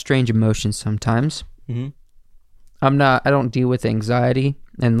have strange emotions sometimes. Mm-hmm. I don't deal with anxiety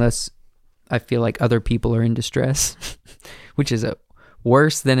unless I feel like other people are in distress, which is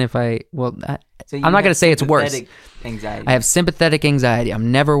worse than if I'm not going to say it's worse. Anxiety. I have sympathetic anxiety.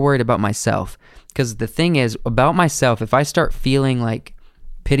 I'm never worried about myself. Because the thing is, about myself, if I start feeling like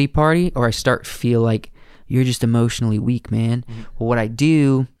pity party or I start feel like you're just emotionally weak, man, well, what I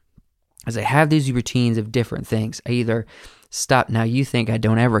do is I have these routines of different things. I either stop. Now, you think I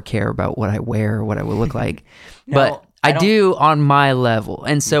don't ever care about what I wear or what I will look like. No, but I I don't- do on my level.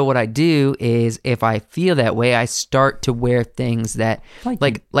 And so what I do is if I feel that way, I start to wear things that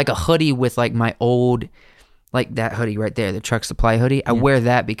like a hoodie with like my old, like that hoodie right there, the Truck Supply hoodie. I wear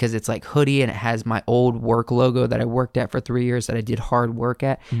that because it's like hoodie and it has my old work logo that I worked at for 3 years that I did hard work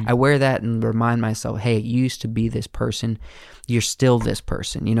at. I wear that and remind myself, hey, you used to be this person. You're still this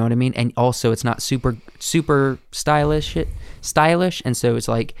person. You know what I mean? And also it's not super stylish. And so it's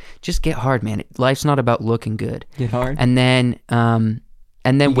like, just get hard, man. Life's not about looking good. Get hard. And then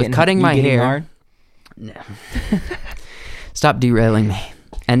with cutting You my getting hair, hard? stop derailing me.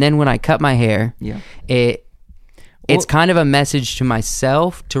 And then when I cut my hair, Yeah. it's kind of a message to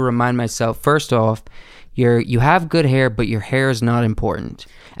myself to remind myself, first off, you have good hair, but your hair is not important.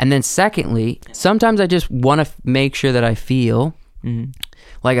 And then secondly, sometimes I just want to make sure that I feel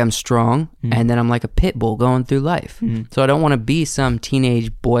like I'm strong, and then I'm like a pit bull going through life. So I don't want to be some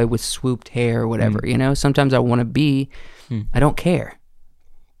teenage boy with swooped hair or whatever, you know? Sometimes I want to be, I don't care.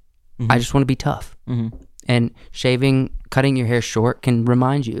 I just want to be tough. And cutting your hair short can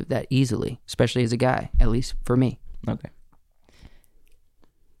remind you of that easily, especially as a guy, at least for me. Okay.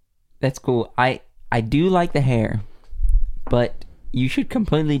 That's cool. I do like the hair, but you should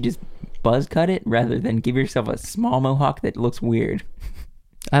completely just buzz cut it rather than give yourself a small mohawk that looks weird.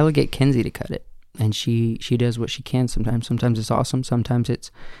 I would get Kenzie to cut it, and she does what she can sometimes. Sometimes it's awesome. Sometimes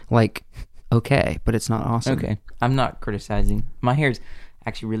it's like, okay, but it's not awesome. Okay. I'm not criticizing. My hair's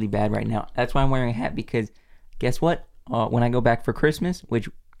actually really bad right now. That's why I'm wearing a hat, because guess what? When I go back for Christmas, which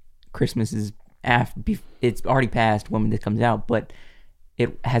Christmas is it's already passed when this comes out, but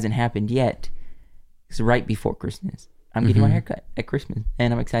it hasn't happened yet. It's right before Christmas. I'm getting my hair cut at Christmas,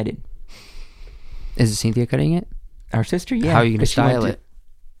 and I'm excited. Is it Cynthia cutting it? Our sister, yeah. How are you going to 'cause she went style it?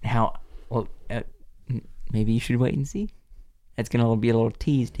 Maybe you should wait and see. It's going to be a little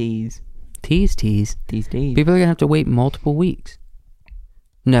tease. Tease. People People are going to have to wait multiple weeks.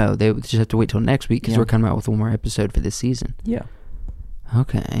 No, they would just have to wait till next week because we're coming out with one more episode for this season. Yeah.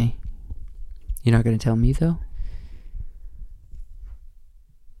 Okay. You're not going to tell me, though?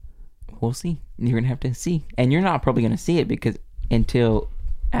 We'll see. You're going to have to see. And you're not probably going to see it because until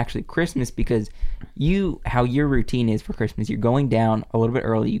actually Christmas, because how your routine is for Christmas, you're going down a little bit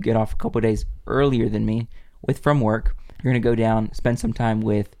early. You get off a couple of days earlier than me from work. You're going to go down, spend some time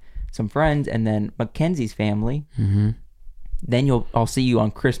with some friends, and then Mackenzie's family. Mm-hmm. Then I'll see you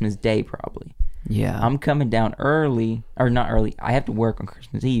on Christmas Day probably. Yeah. I'm coming down early, or not early. I have to work on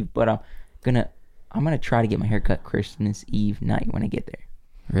Christmas Eve, but I'm gonna try to get my hair cut Christmas Eve night when I get there.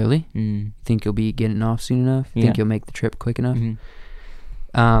 Really? Mm. You think you'll be getting off soon enough? Yeah. Think you'll make the trip quick enough?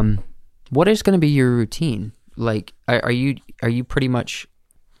 Mm-hmm. What is going to be your routine? Like, are you pretty much?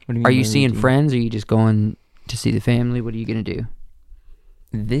 What do you mean Are you my seeing routine? friends? Or are you just going to see the family? What are you going to do?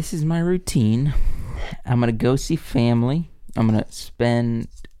 This is my routine. I'm gonna go see family. I'm gonna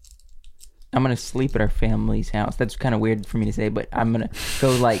sleep at our family's house. That's kind of weird for me to say, but I'm gonna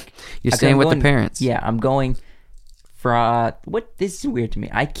go like You're staying with the parents. Yeah, I'm going for this is weird to me.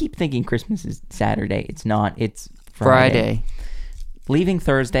 I keep thinking Christmas is Saturday. It's not. It's Friday. Leaving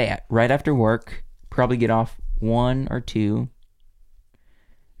Thursday right after work. Probably get off 1 or 2.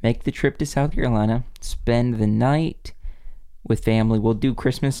 Make the trip to South Carolina. Spend the night with family. We'll do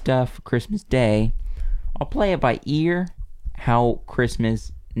Christmas stuff Christmas Day. I'll play it by ear how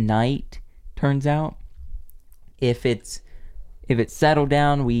Christmas night turns out. If it's settled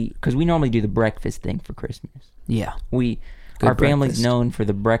down, because we normally do the breakfast thing for Christmas. Yeah. Our family's breakfast. known for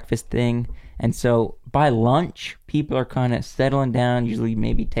the breakfast thing, and so by lunch, people are kind of settling down. Usually,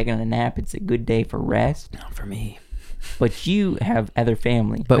 maybe taking a nap. It's a good day for rest. Not for me. But you have other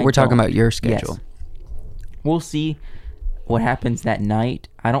family. But I we're talking don't. about your schedule. Yes. We'll see what happens that night.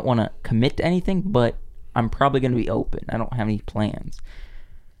 I don't want to commit to anything, but I'm probably going to be open. I don't have any plans.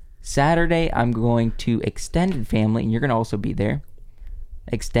 Saturday, I'm going to extended family, and you're going to also be there.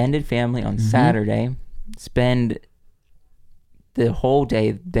 Extended family on Saturday. Spend the whole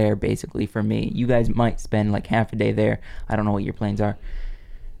day there, basically, for me. You guys might spend like half a day there. I don't know what your plans are.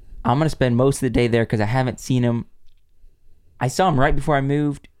 I'm going to spend most of the day there because I haven't seen him. I saw him right before I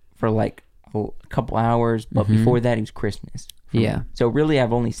moved for like a couple hours, but before that, it was Christmas. Yeah. Me. So really,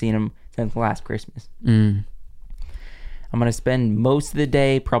 I've only seen him since last Christmas. Mm. I'm going to spend most of the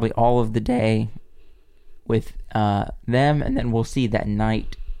day, probably all of the day, with them, and then we'll see that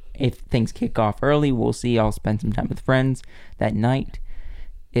night. If things kick off early, we'll see. I'll spend some time with friends that night.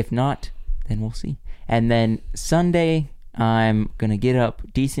 If not, then we'll see. And then Sunday, I'm going to get up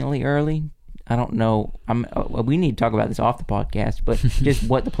decently early. I don't know. We need to talk about this off the podcast, but just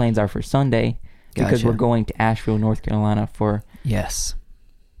what the plans are for Sunday, because Gotcha. we're going to Asheville, North Carolina for Yes.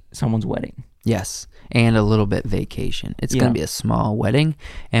 someone's wedding. Yes. And a little bit vacation. It's going to be a small wedding,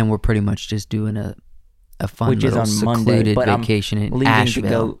 and we're pretty much just doing a fun Which is little on Monday, secluded but vacation I'm in leaving Asheville. to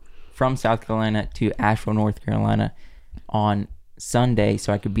go from South Carolina to Asheville, North Carolina on Sunday,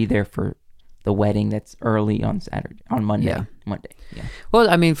 so I could be there for the wedding that's early on Monday. Yeah. Monday. Yeah. Well,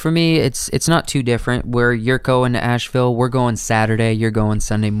 I mean, for me, it's not too different. Where you're going to Asheville, we're going Saturday. You're going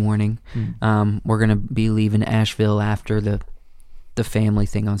Sunday morning. We're gonna be leaving Asheville after the family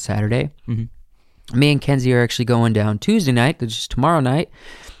thing on Saturday. Mm-hmm. Me and Kenzie are actually going down Tuesday night, which is tomorrow night.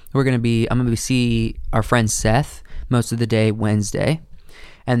 I'm gonna see our friend Seth most of the day Wednesday,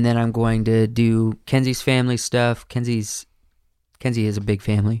 and then I'm going to do Kenzie's family stuff. Kenzie has a big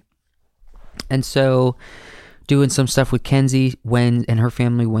family. And so doing some stuff with Kenzie and her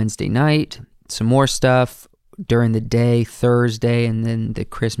family Wednesday night, some more stuff during the day, Thursday, and then the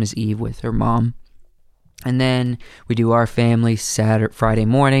Christmas Eve with her mom. And then we do our family Friday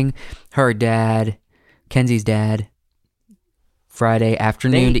morning, her dad, Kenzie's dad, Friday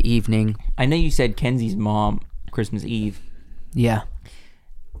afternoon to evening. I know you said Kenzie's mom, Christmas Eve. Yeah.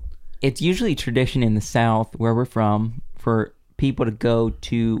 It's usually tradition in the South, where we're from, for people to go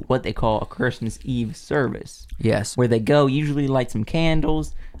to what they call a Christmas Eve service. Yes. Where they go, usually light some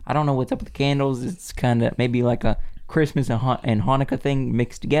candles. I don't know what's up with the candles. It's kind of maybe like a Christmas and Hanukkah thing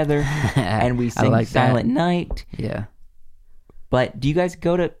mixed together. And we sing like Silent that. Night. Yeah. But do you guys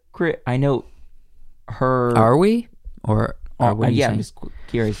go to... I know her... Are we? Or what are you yeah, saying? I'm just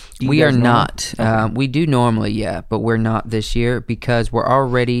curious. Do you We guys are normally- not. Okay. We do normally, yeah, but we're not this year because we're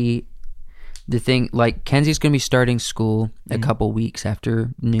already... The thing, like, Kenzie's going to be starting school a couple weeks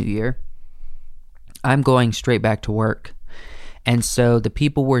after New Year. I'm going straight back to work. And so the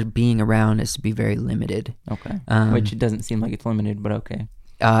people we're being around is to be very limited. Okay. Which it doesn't seem like it's limited, but okay.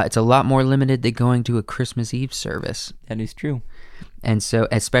 It's a lot more limited than going to a Christmas Eve service. That is true. And so,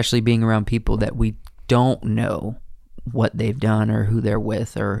 especially being around people that we don't know what they've done or who they're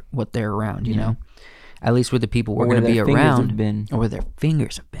with or what they're around, you know? At least with the people we're Or where going to be their fingers around. have been. Or where their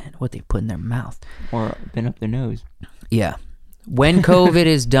fingers have been, what they've put in their mouth. Or been up their nose. Yeah. when COVID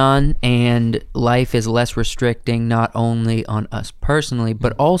is done and life is less restricting, not only on us personally,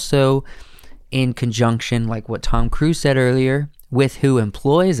 but also in conjunction, like what Tom Cruise said earlier, with who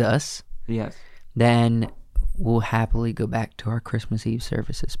employs us, Yes. then we'll happily go back to our Christmas Eve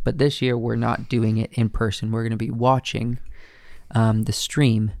services. But this year, we're not doing it in person. We're going to be watching the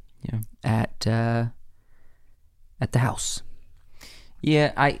stream at the house.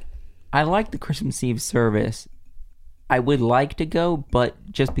 Yeah, I like the Christmas Eve service. I would like to go, but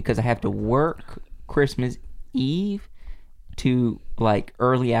just because I have to work Christmas Eve to like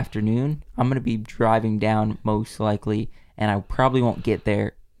early afternoon, I'm going to be driving down most likely, and I probably won't get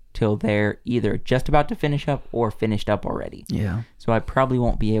there till they're either just about to finish up or finished up already. Yeah. So I probably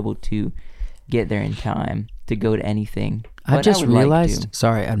won't be able to get there in time to go to anything. I but just would like realized, to.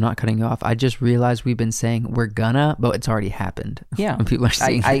 sorry, I'm not cutting you off. I just realized we've been saying we're gonna, but it's already happened. Yeah. When people are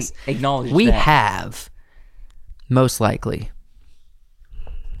seeing I this. acknowledge We that. have, most likely.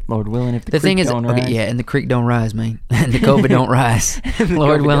 Lord willing, if the The thing creek is, don't okay, rise. yeah, and the creek don't rise, man. And the COVID don't rise.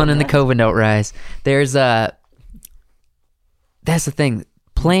 Lord COVID willing, don't and the rise. COVID don't rise. There's that's the thing.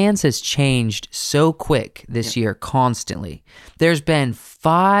 Plans has changed so quick this year, constantly. There's been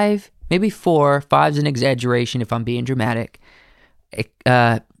 5, maybe 4. 5's an exaggeration if I'm being dramatic.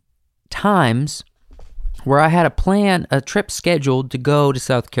 Times where I had a trip scheduled to go to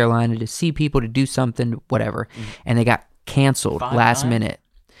South Carolina to see people, to do something, whatever, and they got canceled 5 last times? minute.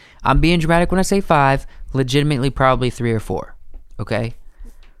 I'm being dramatic when I say 5, legitimately probably 3 or 4, okay?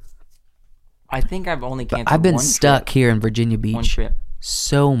 I think I've only canceled I've been one stuck trip. here in Virginia One Beach trip.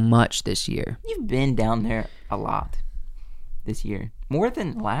 so much this year. You've been down there a lot this year. More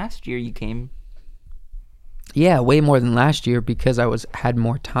than last year you came. Yeah, way more than last year because I had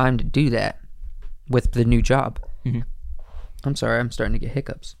more time to do that with the new job. Mhm. I'm sorry, I'm starting to get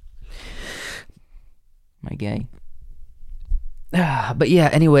hiccups. My gay. But yeah,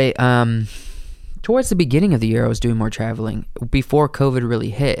 anyway, towards the beginning of the year, I was doing more traveling before COVID really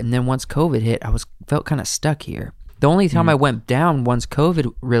hit, and then once COVID hit, I felt kind of stuck here. The only time I went down once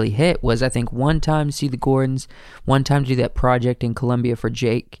COVID really hit was, I think, one time to see the Gordons, one time to do that project in Columbia for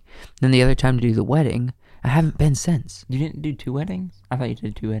Jake, then the other time to do the wedding. I haven't been since. You didn't do 2 weddings? I thought you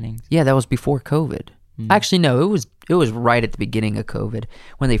did 2 weddings. Yeah, that was before COVID. Actually, no, it was right at the beginning of COVID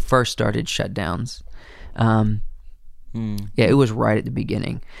when they first started shutdowns. Yeah, it was right at the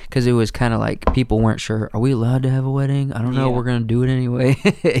beginning because it was kind of like people weren't sure, are we allowed to have a wedding? I don't know, Yeah. we're going to do it anyway.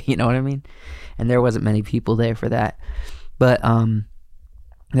 You know what I mean? And there wasn't many people there for that. But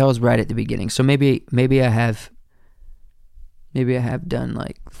that was right at the beginning. So maybe I have done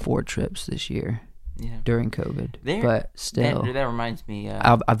like 4 trips this year Yeah. during COVID. There- but still, That reminds me.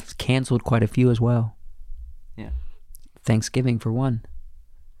 I've canceled quite a few as well. Yeah. Thanksgiving for one.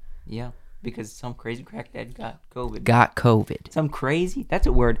 Yeah. Because some crazy crack dad got COVID. Got COVID. Some crazy. That's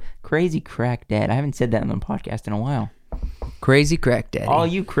a word. Crazy crack dad. I haven't said that on the podcast in a while. Crazy crack daddy. All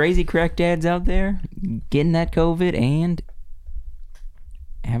you crazy crack dads out there getting that COVID and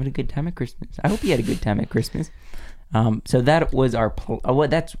having a good time at Christmas. I hope you had a good time at Christmas. So that was our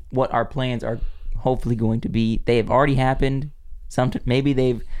that's what our plans are hopefully going to be. They have already happened. Maybe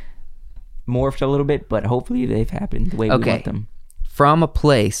they've morphed a little bit, but hopefully they've happened the way we want them. From a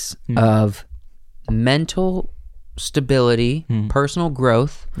place of mental stability, personal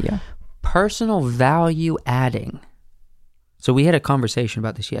growth, Yeah. personal value adding. So we had a conversation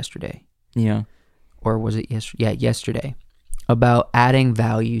about this yesterday. Yeah. Or was it yesterday? Yeah, yesterday. About adding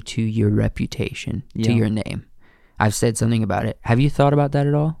value to your reputation, to Yeah. your name. I've said something about it. Have you thought about that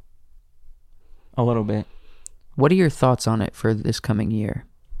at all? A little bit. What are your thoughts on it for this coming year?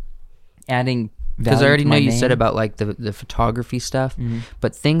 Adding Because I value already to know my you said name. about like the photography stuff,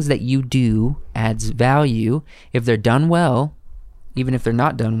 but things that you do adds value. If they're done well, even if they're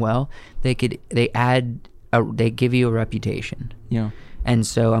not done well, they give you a reputation. Yeah. And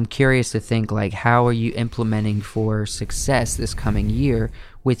so I'm curious to think, like, how are you implementing for success this coming year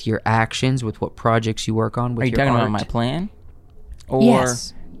with your actions, with what projects you work on, with Are you your talking art? about my plan? Or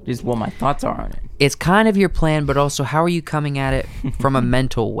Yes. just what my thoughts are on it? It's kind of your plan, but also how are you coming at it from a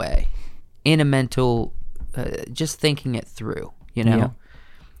mental way, in a mental, just thinking it through, you know? Yeah.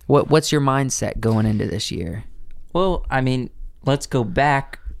 What's your mindset going into this year? Well, I mean, let's go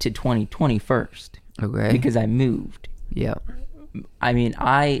back to 2020 first. Okay. Because I moved. Yeah. I mean,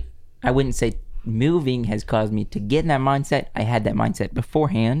 I wouldn't say moving has caused me to get in that mindset. I had that mindset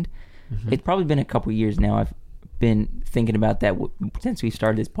beforehand. It's probably been a couple years now. I've been thinking about that since we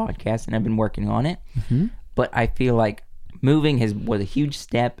started this podcast, and I've been working on it. But I feel like moving was a huge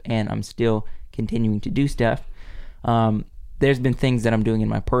step, and I'm still continuing to do stuff. There's been things that I'm doing in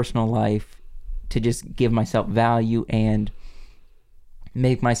my personal life to just give myself value and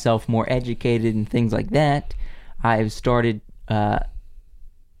make myself more educated and things like that, I've started,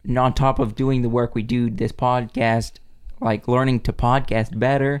 on top of doing the work we do, this podcast, like learning to podcast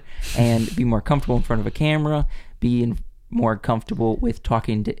better and be more comfortable in front of a camera, being more comfortable with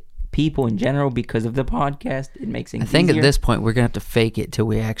talking to people in general because of the podcast. It makes things I think easier. at this point we're gonna have to fake it till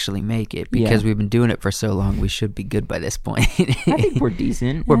we actually make it, because we've been doing it for so long. We should be good by this point. I think we're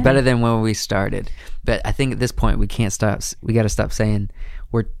decent. We're Yeah. better than when we started. But I think at this point we can't stop. We got to stop saying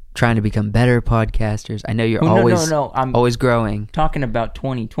we're trying to become better podcasters. I know you're Oh, always no. I'm always growing. talking about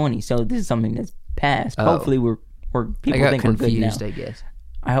 2020. So this is something that's past. Oh. Hopefully we're I people got think we're good now. confused, I guess.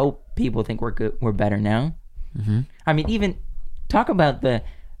 I hope people think we're good. We're better now. Mm-hmm. I mean, even talk about the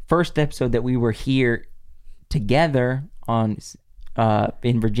first episode that we were here together on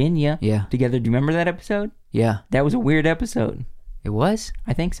in Virginia. Yeah. Together. Do you remember that episode? Yeah, That was a weird episode. it was.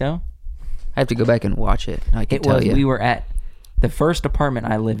 I think so. I have to go back and watch it. I can It tell was. you. We were at the first apartment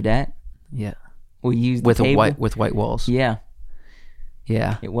I lived at. Yeah, We used with the a table. white walls. Yeah.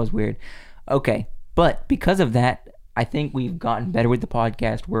 Yeah. It was weird. Okay. But because of that, I think we've gotten better with the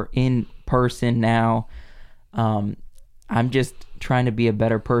podcast. We're in person now. I'm just trying to be a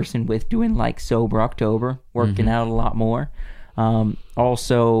better person with doing like Sober October, working out a lot more.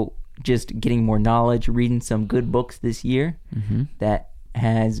 Also, just getting more knowledge, reading some good books this year that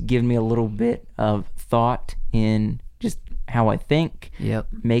has given me a little bit of thought in just how I think. Yep.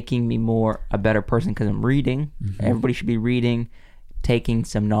 Making me more a better person because I'm reading. Everybody should be reading, taking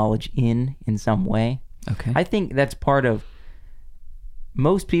some knowledge in some way. Okay. I think that's part of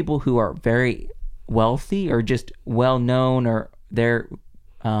most people who are very wealthy or just well known, or they're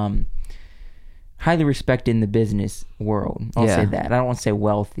highly respected in the business world. I'll say Yeah. that. I don't want to say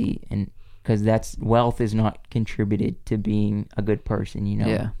wealthy, and because that's wealth is not contributed to being a good person. You know.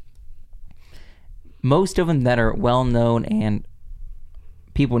 Yeah. Most of them that are well known and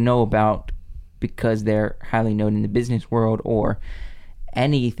people know about because they're highly known in the business world or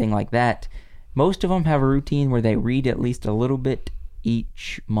anything like that, most of them have a routine where they read at least a little bit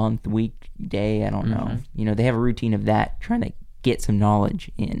each month, week, day. I don't know. You know, they have a routine of that, trying to get some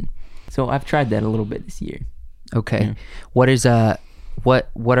knowledge in. So I've tried that a little bit this year. Okay. What is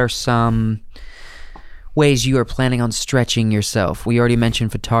what are some ways you are planning on stretching yourself? We already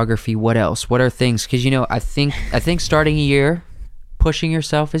mentioned photography. What else? What are things? Because I think starting a year, pushing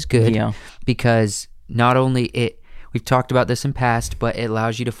yourself is good. Yeah. Because not only we've talked about this in past, but it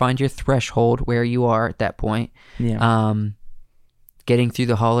allows you to find your threshold where you are at that point. Yeah. Getting through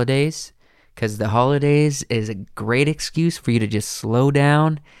the holidays, because the holidays is a great excuse for you to just slow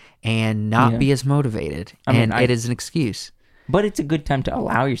down and not be as motivated. It is an excuse. But it's a good time to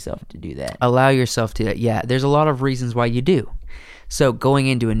allow yourself to do that. Allow yourself to. Yeah, there's a lot of reasons why you do. So going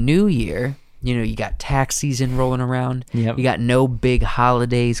into a new year, you got tax season rolling around. Yep. You got no big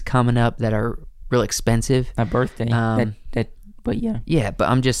holidays coming up that are real expensive. My birthday. But yeah. Yeah, but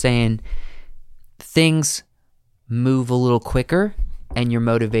I'm just saying things move a little quicker and your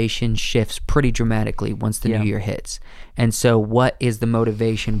motivation shifts pretty dramatically once the new year hits. And so what is the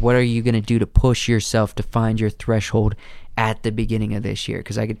motivation? What are you going to do to push yourself to find your threshold at the beginning of this year?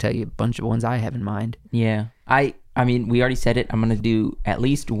 Because I could tell you a bunch of ones I have in mind. Yeah. I mean, we already said it. I'm going to do at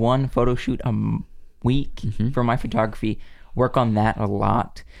least one photo shoot a week for my photography. Work on that a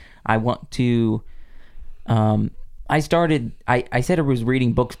lot. I want to... I said I was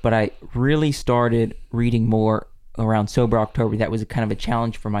reading books, but I really started reading more around Sober October. That was a kind of a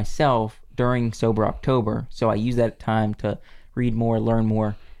challenge for myself during Sober October. So I used that time to read more, learn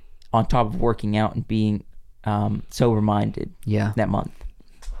more, on top of working out and being sober-minded that month.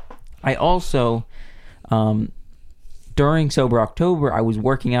 I also, during Sober October, I was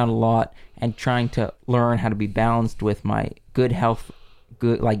working out a lot and trying to learn how to be balanced with my good health,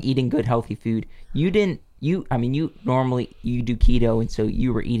 like eating good, healthy food. You normally do keto, and so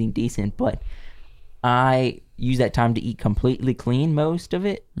you were eating decent, but I used that time to eat completely clean most of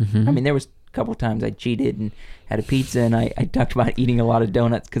it. I mean, there was a couple times I cheated and had a pizza, and I talked about eating a lot of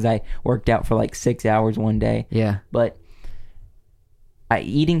donuts because I worked out for like 6 hours one day. Yeah. But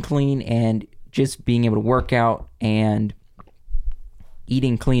eating clean and just being able to work out and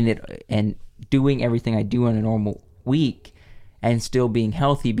eating clean and doing everything I do in a normal week and still being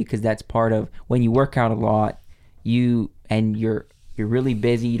healthy, because that's part of when you work out a lot, you're really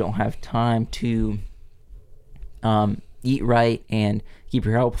busy, you don't have time to eat right and keep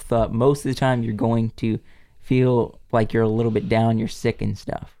your health up. Most of the time you're going to feel like you're a little bit down, you're sick and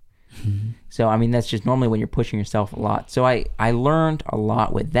stuff. So I mean, that's just normally when you're pushing yourself a lot. So I learned a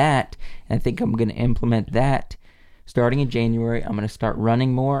lot with that, and I think I'm going to implement that starting in January. I'm going to start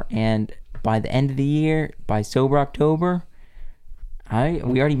running more, and by the end of the year, by Sober October,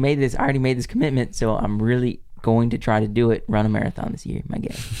 we already made this. I already made this commitment, so I'm really going to try to do it. Run a marathon this year, my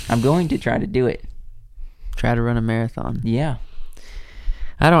guy. I'm going to try to do it. Try to run a marathon. Yeah.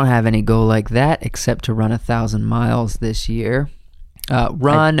 I don't have any goal like that except to run 1,000 miles this year.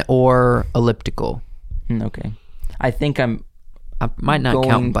 Run or elliptical. Okay. I think I might not going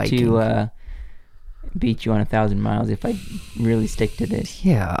count biking. to beat you on 1,000 miles if I really stick to this.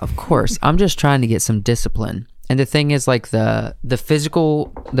 Yeah, of course. I'm just trying to get some discipline. And the thing is, like the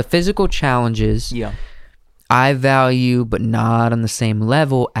physical challenges, Yeah. I value, but not on the same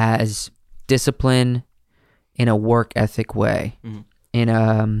level as discipline in a work ethic way, in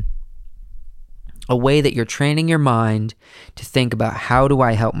a way that you're training your mind to think about how do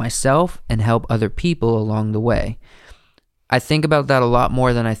I help myself and help other people along the way. I think about that a lot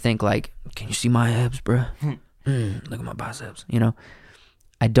more than I think like, can you see my abs, bro? Look at my biceps. You know,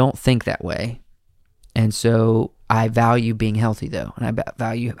 I don't think that way. And so I value being healthy though. And I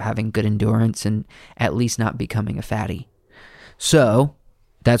value having good endurance and at least not becoming a fatty. So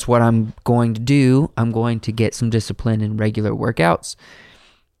that's what I'm going to do. I'm going to get some discipline in regular workouts.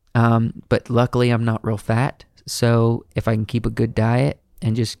 But luckily I'm not real fat. So if I can keep a good diet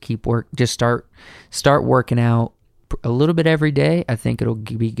and just start working out a little bit every day, I think it'll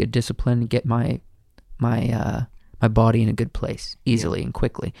be good discipline and get my body in a good place easily and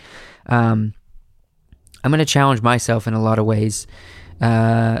quickly. I'm going to challenge myself in a lot of ways,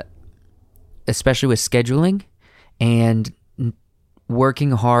 especially with scheduling and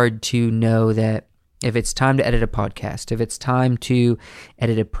working hard to know that if it's time to edit a podcast, if it's time to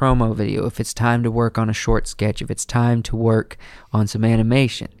edit a promo video, if it's time to work on a short sketch, if it's time to work on some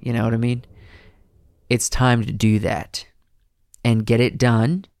animation, you know what I mean? It's time to do that and get it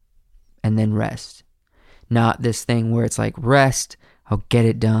done and then rest. Not this thing where it's like, rest, I'll get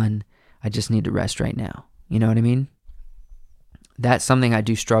it done. I just need to rest right now. You know what I mean? That's something I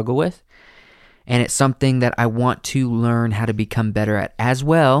do struggle with. And it's something that I want to learn how to become better at, as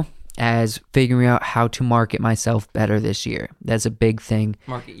well as figuring out how to market myself better this year. That's a big thing.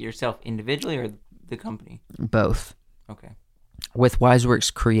 Market yourself individually or the company? Both. Okay. With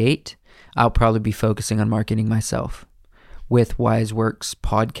WiseWorks Create, I'll probably be focusing on marketing myself. With WiseWorks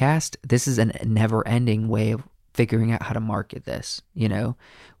Podcast, this is a never-ending way of figuring out how to market this, you know.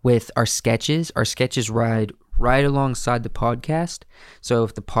 With our sketches ride right alongside the podcast. So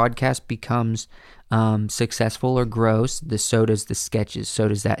if the podcast becomes successful or grows, so does the sketches, so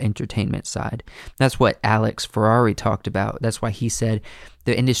does that entertainment side. That's what Alex Ferrari talked about. That's why he said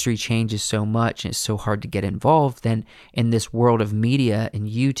the industry changes so much and it's so hard to get involved. Then in this world of media and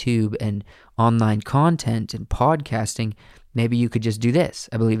YouTube and online content and podcasting, maybe you could just do this.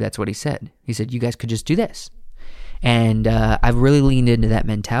 I believe that's what he said. He said, you guys could just do this. And I've really leaned into that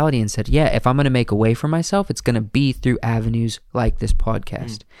mentality and said, yeah, if I'm going to make a way for myself, it's going to be through avenues like this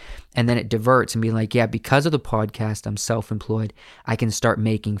podcast. And then it diverts and be like, yeah, because of the podcast, I'm self-employed. I can start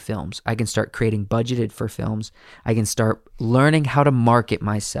making films. I can start creating budgeted for films. I can start learning how to market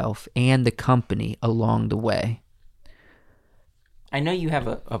myself and the company along the way. I know you have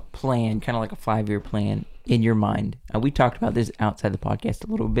a plan, kind of like a 5-year plan in your mind. We talked about this outside the podcast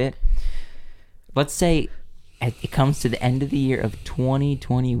a little bit. Let's say it comes to the end of the year of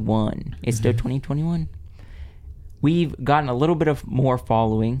 2021. It's still 2021. We've gotten a little bit of more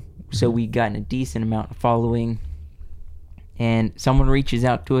following, so we've gotten a decent amount of following. And someone reaches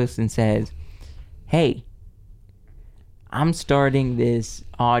out to us and says, hey, I'm starting this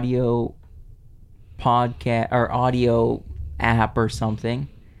audio podcast or audio app or something.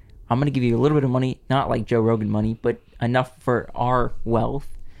 I'm going to give you a little bit of money, not like Joe Rogan money, but enough for our wealth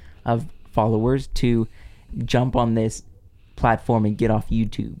of followers to jump on this platform and get off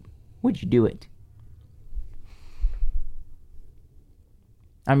YouTube. Would you do it?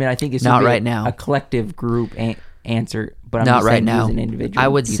 I mean, I think it's not right now. A collective group answer, but I'm not just right saying now. As an individual, I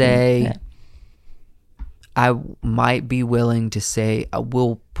would say that? I might be willing to say I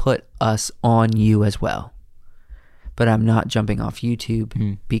will put us on you as well. But I'm not jumping off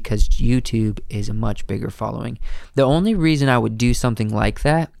YouTube because YouTube is a much bigger following. The only reason I would do something like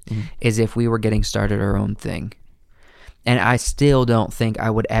that is if we were getting started our own thing. And I still don't think I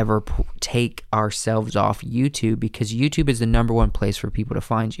would ever take ourselves off YouTube because YouTube is the number one place for people to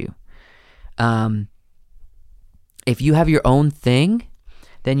find you. If you have your own thing,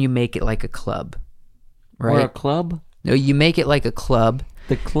 then you make it like a club, right? Or a club? No, you make it like a club.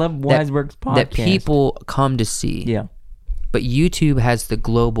 The Club WiseWorks podcast. That people come to see. Yeah. But YouTube has the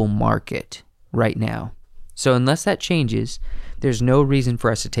global market right now. So unless that changes, there's no reason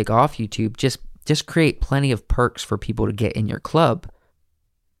for us to take off YouTube. Just create plenty of perks for people to get in your club,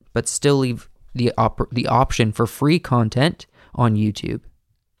 but still leave the option for free content on YouTube.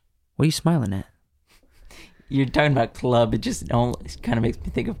 What are you smiling at? You're talking about club. It kind of makes me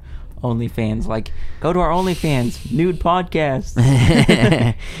think of OnlyFans. Like, go to our OnlyFans, nude podcast.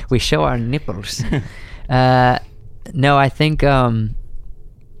 We show our nipples. No, I think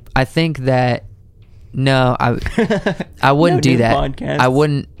that no, I wouldn't do nude that. podcasts. I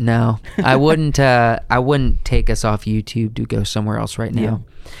wouldn't. No, I wouldn't. I wouldn't take us off YouTube to go somewhere else right now. Yeah.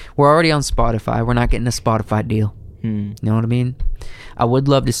 We're already on Spotify. We're not getting a Spotify deal. You know what I mean? I would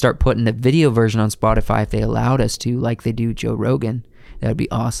love to start putting the video version on Spotify if they allowed us to, like they do Joe Rogan. That would be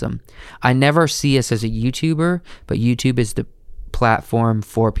awesome. I never see us as a YouTuber, but YouTube is the platform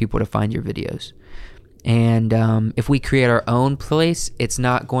for people to find your videos. And if we create our own place, it's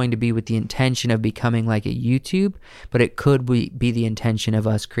not going to be with the intention of becoming like a YouTube, but it could be the intention of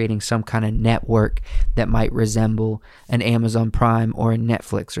us creating some kind of network that might resemble an Amazon Prime or a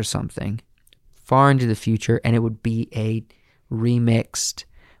Netflix or something far into the future, and it would be a remixed,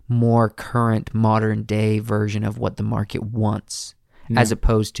 more current, modern day version of what the market wants, as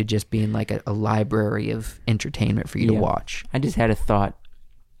opposed to just being like a library of entertainment for you to watch. I just had a thought,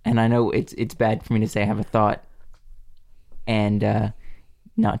 and I know it's bad for me to say I have a thought and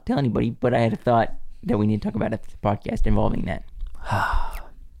not tell anybody, but I had a thought that we need to talk about at the podcast involving that.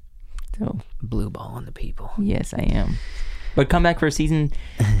 So, Blue ball on the people. yes, I am. But come back for season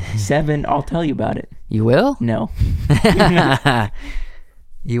 7. I'll tell you about it. You will? No.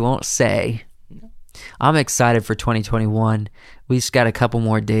 You won't say. I'm excited for 2021. We just got a couple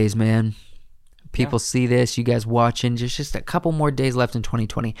more days, man. People see this, you guys watching, just a couple more days left in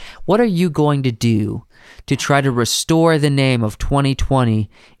 2020. What are you going to do to try to restore the name of 2020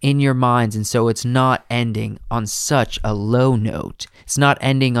 in your minds, and so it's not ending on such a low note? It's not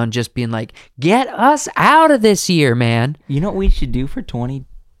ending on just being like, get us out of this year, man. You know what we should do for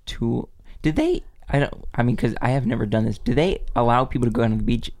 22? Did they? Because I have never done this. Do they allow people to go on the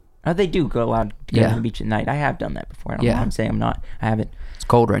beach? Oh, they do go allowed to go on the beach at night. I have done that before. I don't know why I'm saying I'm not. I haven't. It's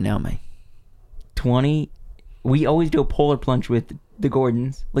cold right now, man. 20. We always do a polar plunge with the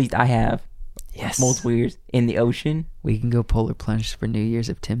Gordons. At least I have. Yes. Multiple years in the ocean. We can go polar plunge for New Year's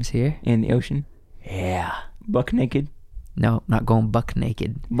if Tim's here. In the ocean. Yeah. Buck naked. No, not going buck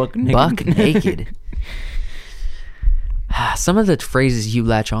naked. Buck naked. Buck naked. Some of the phrases you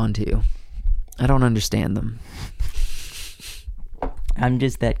latch onto, I don't understand them. I'm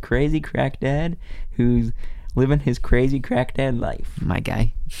just that crazy crack dad who's living his crazy crack dad life. My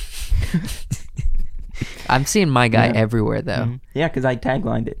guy. I'm seeing my guy everywhere, though. Mm-hmm. Yeah, because I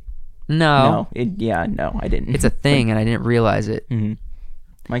taglined it. No. No, I didn't. It's a thing, and I didn't realize it. Mm-hmm.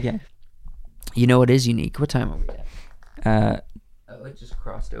 My guy. You know what is unique? What time are we at? It just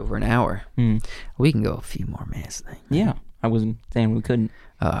crossed over an hour. We can go a few more minutes, I think. Yeah, I wasn't saying we couldn't.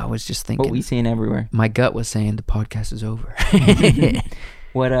 I was just thinking. What we seeing everywhere. My gut was saying the podcast is over.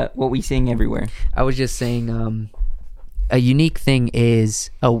 What we seeing everywhere. I was just saying a unique thing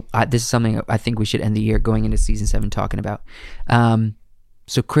is, this is something I think we should end the year going into season 7 talking about.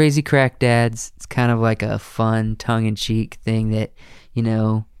 So Crazy Crack Dads, it's kind of like a fun tongue-in-cheek thing that,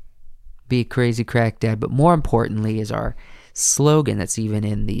 be a crazy crack dad. But more importantly is our slogan that's even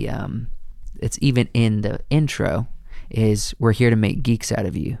in the intro is, we're here to make geeks out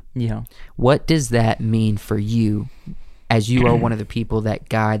of you. Yeah. What does that mean for you, as you are one of the people that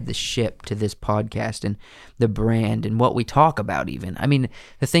guide the ship to this podcast and the brand and what we talk about even? I mean,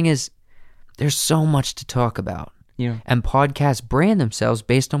 the thing is, there's so much to talk about. Yeah. And podcasts brand themselves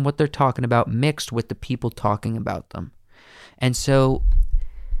based on what they're talking about, mixed with the people talking about them. And so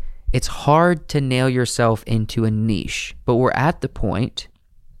it's hard to nail yourself into a niche, but we're at the point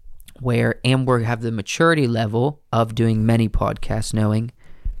where, and we have the maturity level of doing many podcasts, knowing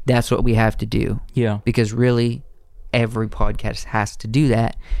that's what we have to do. Yeah. Because really, every podcast has to do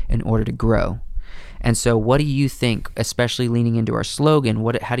that in order to grow. And so what do you think, especially leaning into our slogan,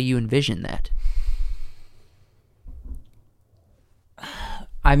 how do you envision that?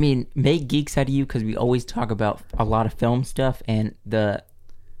 I mean, make geeks out of you, because we always talk about a lot of film stuff and the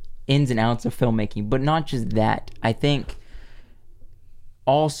ins and outs of filmmaking, but not just that. I think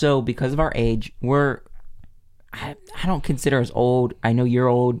also because of our age, I don't consider us old. I know you're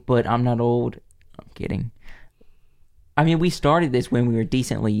old, but I'm not old. I'm kidding. I mean, we started this when we were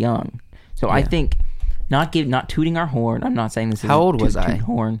decently young. So yeah. I think not tooting our horn. I'm not saying this is how old was I?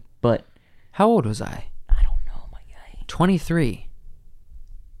 Horn, but how old was I? I don't know, my guy. 23.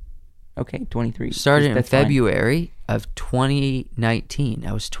 Okay, 23. Started in February of 2019.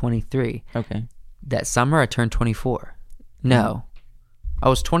 I was 23. Okay. That summer, I turned 24. No. I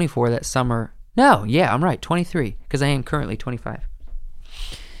was 24 that summer. No, yeah, I'm right, 23, because I am currently 25.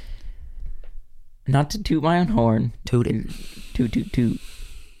 not to toot my own horn. Toot it. Toot, toot, toot.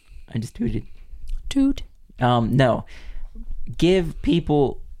 I just tooted. Toot. No. Give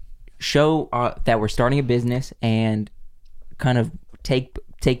people, show that we're starting a business and kind of take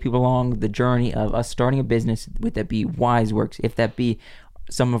people along the journey of us starting a business, with that be WiseWorks, if that be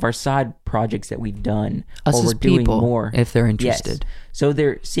some of our side projects that we've done, Us or as we're doing people, more. if they're interested. Yes. So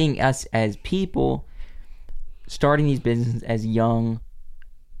they're seeing us as people starting these businesses as young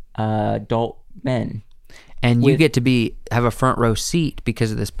adult men. And you get to have a front row seat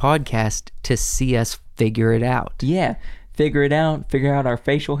because of this podcast to see us figure it out. Yeah. Figure out our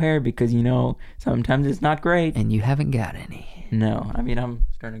facial hair, because, sometimes it's not great. And you haven't got any. No. I mean, I'm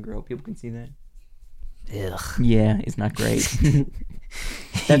starting to grow. People can see that. Ugh. Yeah, it's not great.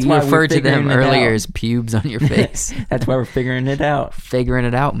 That's You why referred to them earlier out. as pubes on your face. That's why we're figuring it out. Figuring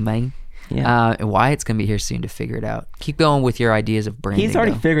it out, man. Yeah. And Wyatt's going to be here soon to figure it out. Keep going with your ideas of branding. He's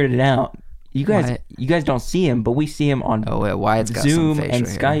already though. figured it out. You guys Wyatt. don't see him, but we see him on Oh, yeah, Wyatt's got Zoom some facial and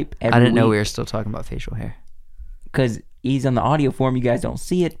hair. Skype I every didn't know week. we were still talking about facial hair. Because he's on the audio form. You guys don't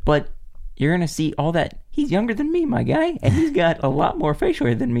see it, but you're going to see all that. He's younger than me, my guy, and he's got a lot more facial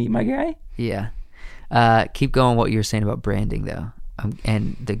hair than me, my guy. Yeah. Keep going what you were saying about branding, though,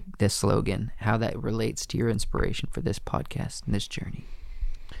 and the slogan, how that relates to your inspiration for this podcast and this journey.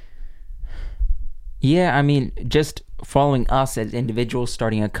 Yeah, I mean, just following us as individuals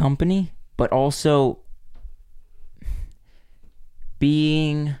starting a company, but also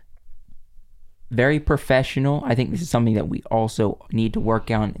being very professional. I think this is something that we also need to work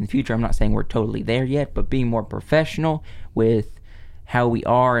on in the future. I'm not saying we're totally there yet, but being more professional with how we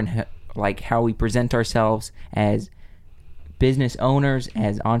are and how we present ourselves as business owners,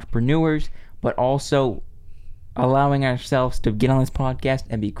 as entrepreneurs, but also allowing ourselves to get on this podcast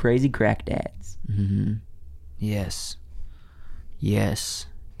and be crazy crack dads. Mm-hmm. Yes.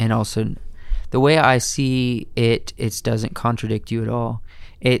 And also, the way I see it, it doesn't contradict you at all.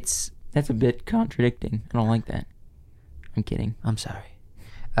 That's a bit contradicting. I don't like that. I'm kidding. I'm sorry.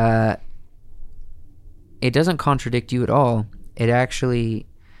 It doesn't contradict you at all. It actually,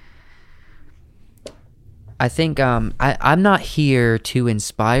 I think, I'm not here to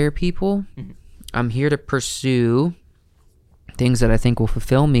inspire people. Mm-hmm. I'm here to pursue things that I think will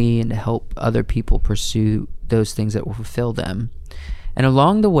fulfill me and to help other people pursue those things that will fulfill them. And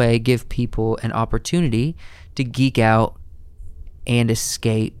along the way, give people an opportunity to geek out and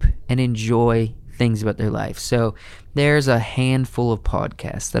escape and enjoy things about their life. So there's a handful of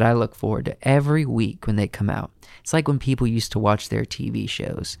podcasts that I look forward to every week when they come out. It's like when people used to watch their TV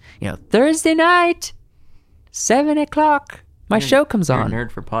shows. Thursday night, 7 o'clock, my show comes You're on. a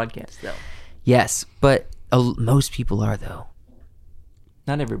nerd for podcasts, though. Yes, but most people are, though.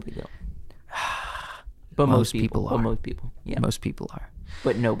 Not everybody, though. But most people are. But most people. Yeah. Most people are.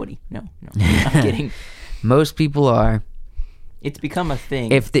 But nobody. No. I'm kidding. Most people are. It's become a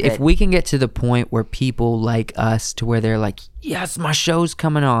thing. If we can get to the point where people like us, to where they're like, yes, my show's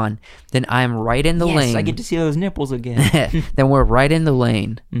coming on, then I'm right in the yes, lane. I get to see those nipples again. Then we're right in the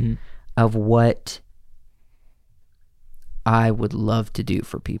lane Mm-hmm. of what I would love to do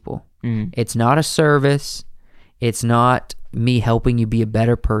for people. Mm-hmm. It's not a service. It's not me helping you be a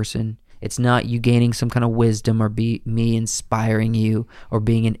better person. It's not you gaining some kind of wisdom or me inspiring you or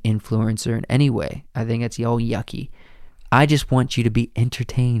being an influencer in any way. I think it's all yucky. I just want you to be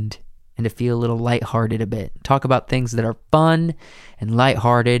entertained and to feel a little lighthearted a bit. Talk about things that are fun and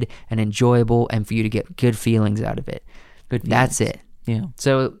lighthearted and enjoyable, and for you to get good feelings out of it. Good That's feelings. it. Yeah.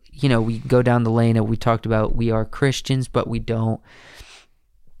 So, we go down the lane of, we talked about, we are Christians, but we don't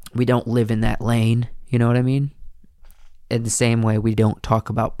live in that lane. You know what I mean? In the same way, we don't talk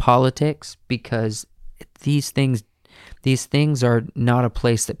about politics, because these things are not a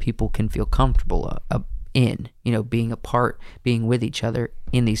place that people can feel comfortable in, being apart, being with each other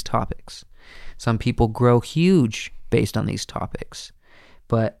in these topics. Some people grow huge based on these topics,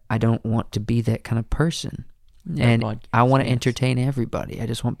 but I don't want to be that kind of person. And podcast, I want to yes. entertain everybody. I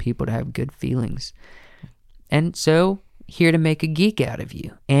just want people to have good feelings. And so, here to make a geek out of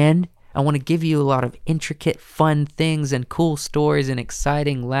you. And I want to give you a lot of intricate, fun things and cool stories and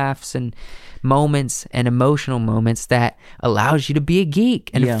exciting laughs and moments and emotional moments that allows you to be a geek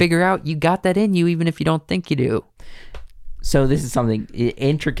and to figure out you got that in you, even if you don't think you do. So this is something,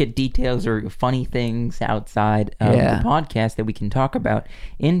 intricate details or funny things outside of the podcast that we can talk about.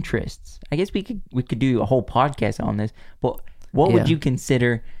 Interests. I guess we could do a whole podcast on this, but what would you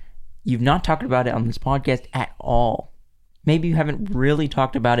consider, you've not talked about it on this podcast at all. Maybe you haven't really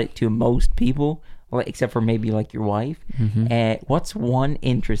talked about it to most people, except for maybe like your wife. Mm-hmm. What's one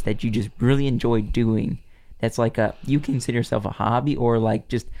interest that you just really enjoy doing that's like you consider yourself a hobby or like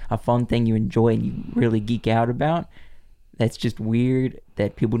just a fun thing you enjoy and you really geek out about, that's just weird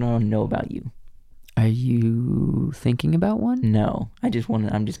that people don't know about you? Are you thinking about one? No, I'm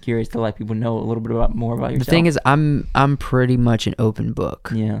just curious to let people know a little bit more about yourself. The thing is, I'm pretty much an open book.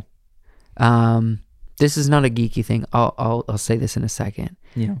 Yeah. This is not a geeky thing. I'll say this in a second.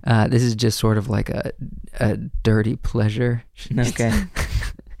 Yeah. This is just sort of like a dirty pleasure. Okay.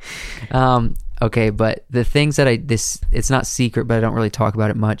 Okay, but the things that it's not secret, but I don't really talk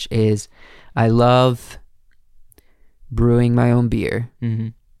about it much, is I love brewing my own beer, Mm-hmm.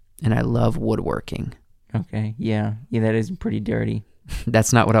 and I love woodworking. Okay. Yeah. Yeah, that is pretty dirty.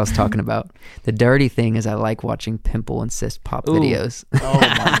 That's not what I was talking about. The dirty thing is I like watching pimple and cyst pop Ooh. videos. Oh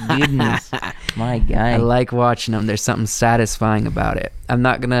my goodness. My guy. I like watching them. There's something satisfying about it. I'm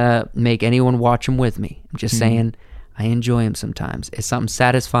not going to make anyone watch them with me. I'm just saying I enjoy them sometimes. It's something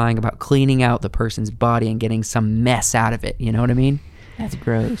satisfying about cleaning out the person's body and getting some mess out of it. You know what I mean? That's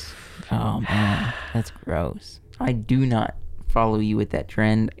gross. Oh man, that's gross. I do not follow you with that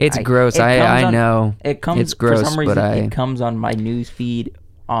trend. It's gross. I know. It comes. It's gross, for some reason, but it comes on my news feed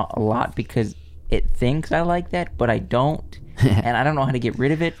a lot because it thinks I like that, but I don't, and I don't know how to get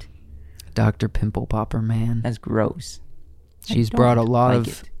rid of it. Dr. Pimple Popper, man. That's gross. She's don't brought a lot like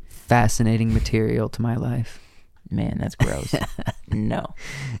of it. fascinating material to my life. Man, that's gross. No,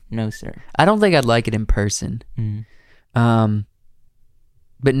 sir. I don't think I'd like it in person.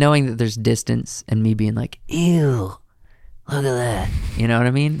 But knowing that there's distance and me being like, ew, look at that. You know what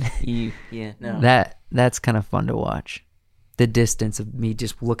I mean? No. That's kind of fun to watch. The distance of me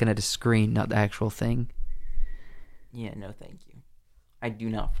just looking at a screen, not the actual thing. Yeah, no, thank you. I do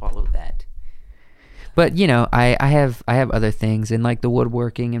not follow that. But you know, I have other things, and like the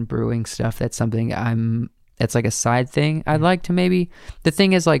woodworking and brewing stuff. That's something that's like a side thing. I'd like to maybe. The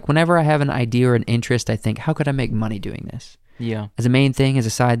thing is, like, whenever I have an idea or an interest, I think, how could I make money doing this? Yeah. As a main thing, as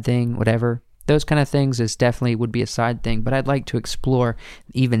a side thing, whatever. Those kind of things is definitely would be a side thing. But I'd like to explore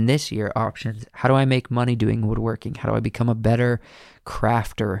even this year options. How do I make money doing woodworking? How do I become a better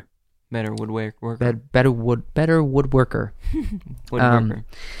crafter? Better woodworker. Better woodworker. Woodworker.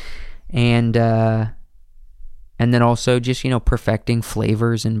 And then also just, perfecting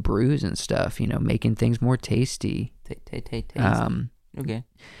flavors and brews and stuff, making things more tasty. Tasty. Okay.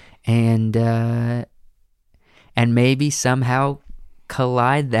 And maybe somehow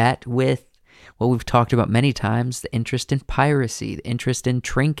collide that with what we've talked about many times, the interest in piracy, the interest in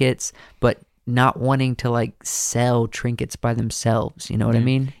trinkets, but not wanting to like sell trinkets by themselves. You know what I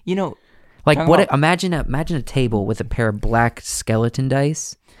mean? Like imagine a table with a pair of black skeleton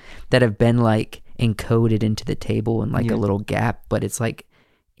dice that have been like encoded into the table in like a little gap, but it's like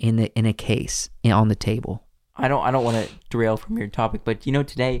in a case on the table. I don't want to derail from your topic, but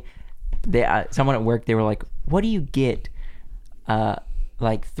today someone at work, they were like, what do you get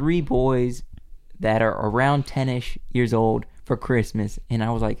like 3 boys that are around 10ish years old for Christmas? And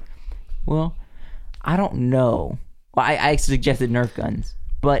I was like, well, I don't know. Well, I suggested Nerf guns,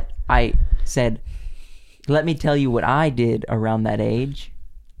 but I said, let me tell you what I did around that age.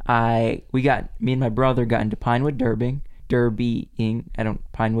 Me and my brother got into Pinewood derbying.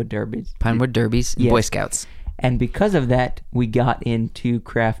 Pinewood derbies. Pinewood derbies and Yes. Boy Scouts. And because of that, we got into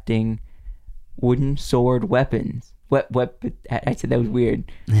crafting wooden sword weapons. I said that was weird.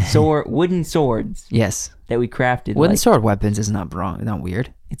 Wooden swords Yes. that we crafted. Wooden sword weapons is not wrong. Not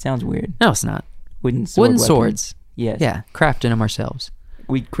weird. It sounds weird. No, it's not. Wooden sword Wooden weapons. swords. Yes. Yeah, crafting them ourselves.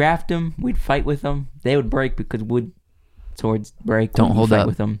 We'd craft them. We'd fight with them. They would break because wood swords break. Don't when you hold fight up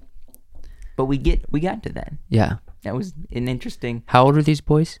with them. But we got to that. Yeah. That was an interesting. How old are these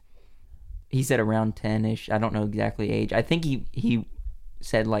boys? He said around 10ish. I don't know exactly age. I think he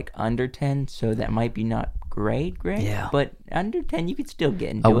said like under 10, so that might be not great. Yeah. But under 10, you could still get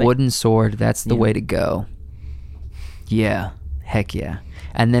into A it. wooden sword, that's the Yeah. way to go. Yeah. Heck yeah.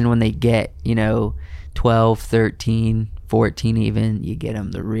 And then when they get, 12, 13, 14 even, you get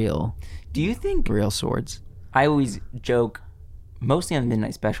them the real Do you think? swords. I always joke, mostly on the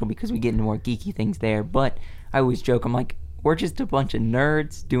Midnight Special because we get into more geeky things there, but I always joke, I'm like, we're just a bunch of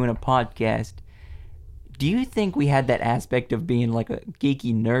nerds doing a podcast. Do you think we had that aspect of being like a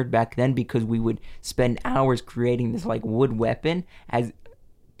geeky nerd back then because we would spend hours creating this like wood weapon as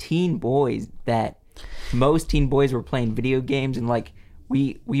teen boys, that most teen boys were playing video games and like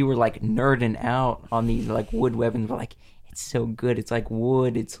we were like nerding out on these like wood weapons. We're like, it's so good. It's like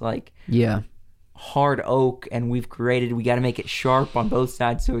wood. It's like Yeah. hard oak, and we got to make it sharp on both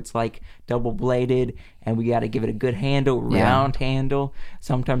sides so it's like double bladed, and we got to give it a good handle, round handle.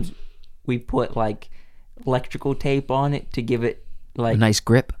 Sometimes we put like electrical tape on it to give it like A nice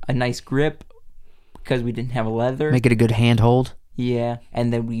grip. a nice grip, because we didn't have leather. Make it a good handhold. Yeah,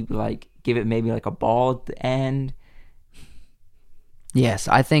 and then we like give it maybe like a ball at the end. Yes,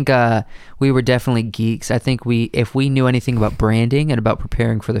 I think we were definitely geeks. I think if we knew anything about branding and about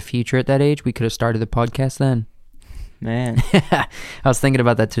preparing for the future at that age, we could have started the podcast then. Man, I was thinking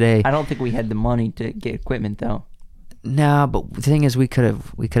about that today. I don't think we had the money to get equipment though. No, but the thing is, we could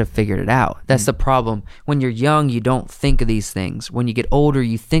have figured it out. That's the problem. When you're young, you don't think of these things. When you get older,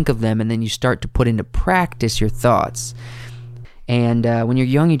 you think of them, and then you start to put into practice your thoughts. And when you're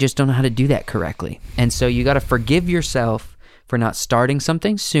young, you just don't know how to do that correctly. And so you got to forgive yourself for not starting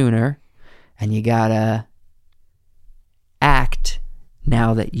something sooner, and you got to act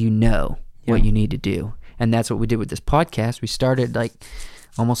now that you know what you need to do. And that's what we did with this podcast. We started like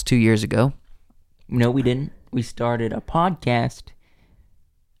almost 2 years ago. No, we didn't. We started a podcast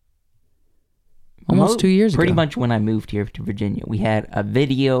Almost 2 years ago. Pretty much when I moved here to Virginia. We had a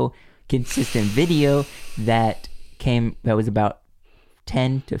consistent video that was about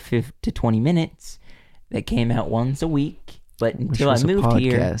 10 to 20 minutes that came out once a week. But until I moved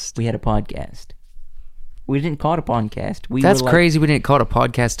here, we had a podcast. We didn't call it a podcast. That's crazy. We didn't call it a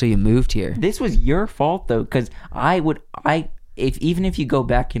podcast till you moved here. This was your fault though, because even if you go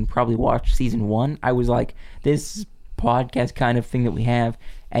back and probably watch season 1, I was like, this podcast kind of thing that we have,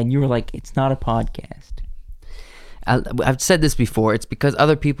 and you were like, it's not a podcast. I've said this before. It's because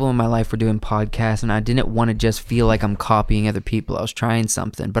other people in my life were doing podcasts, and I didn't want to just feel like I'm copying other people. I was trying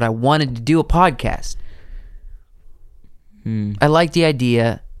something, but I wanted to do a podcast. I liked the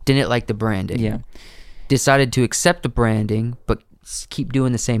idea, didn't like the branding. Yeah. Decided to accept the branding, but keep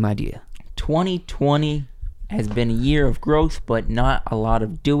doing the same idea. 2020 has been a year of growth, but not a lot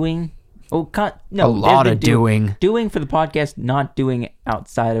of doing. A lot of doing. Doing for the podcast, not doing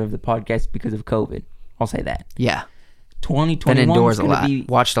outside of the podcast because of COVID. I'll say that. Yeah. 2021 been indoors a lot.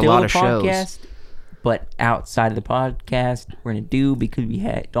 Watched a lot of podcast, shows. But outside of the podcast, we're going to do because we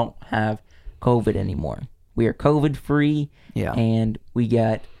don't have COVID anymore. We are COVID free. Yeah. And we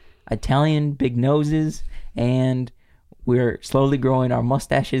got Italian big noses, and we're slowly growing our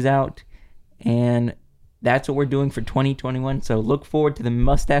mustaches out, and that's what we're doing for 2021. So look forward to the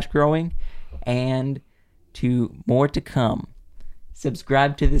mustache growing and to more to come.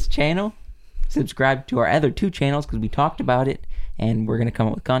 Subscribe to this channel. Subscribe to our other 2 channels because we talked about it, and we're going to come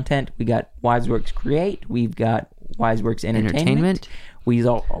up with content. We got Wiseworks Create. We've got Wiseworks Entertainment. We're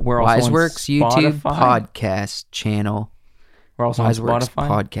also Wiseworks on YouTube Spotify. podcast channel. We're also on Wiseworks Spotify.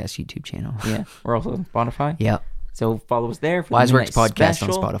 podcast YouTube channel. Yeah, we're also on Spotify. Yep. So follow us there for Wiseworks the midnight podcast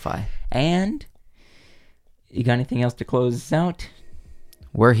special. on Spotify. And you got anything else to close us out?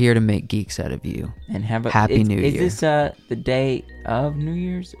 We're here to make geeks out of you. And have a Happy New Is Year. this the day of New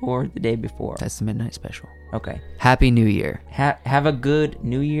Year's or the day before? That's the midnight special. Okay. Happy New Year. Have a good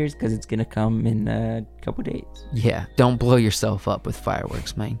New Year's because it's gonna come in a couple days. Yeah. Don't blow yourself up with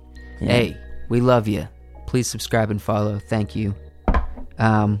fireworks, man. Yeah. Hey, we love you. Please subscribe and follow. Thank you.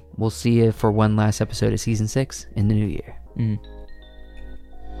 We'll see you for one last episode of season 6 in the new year.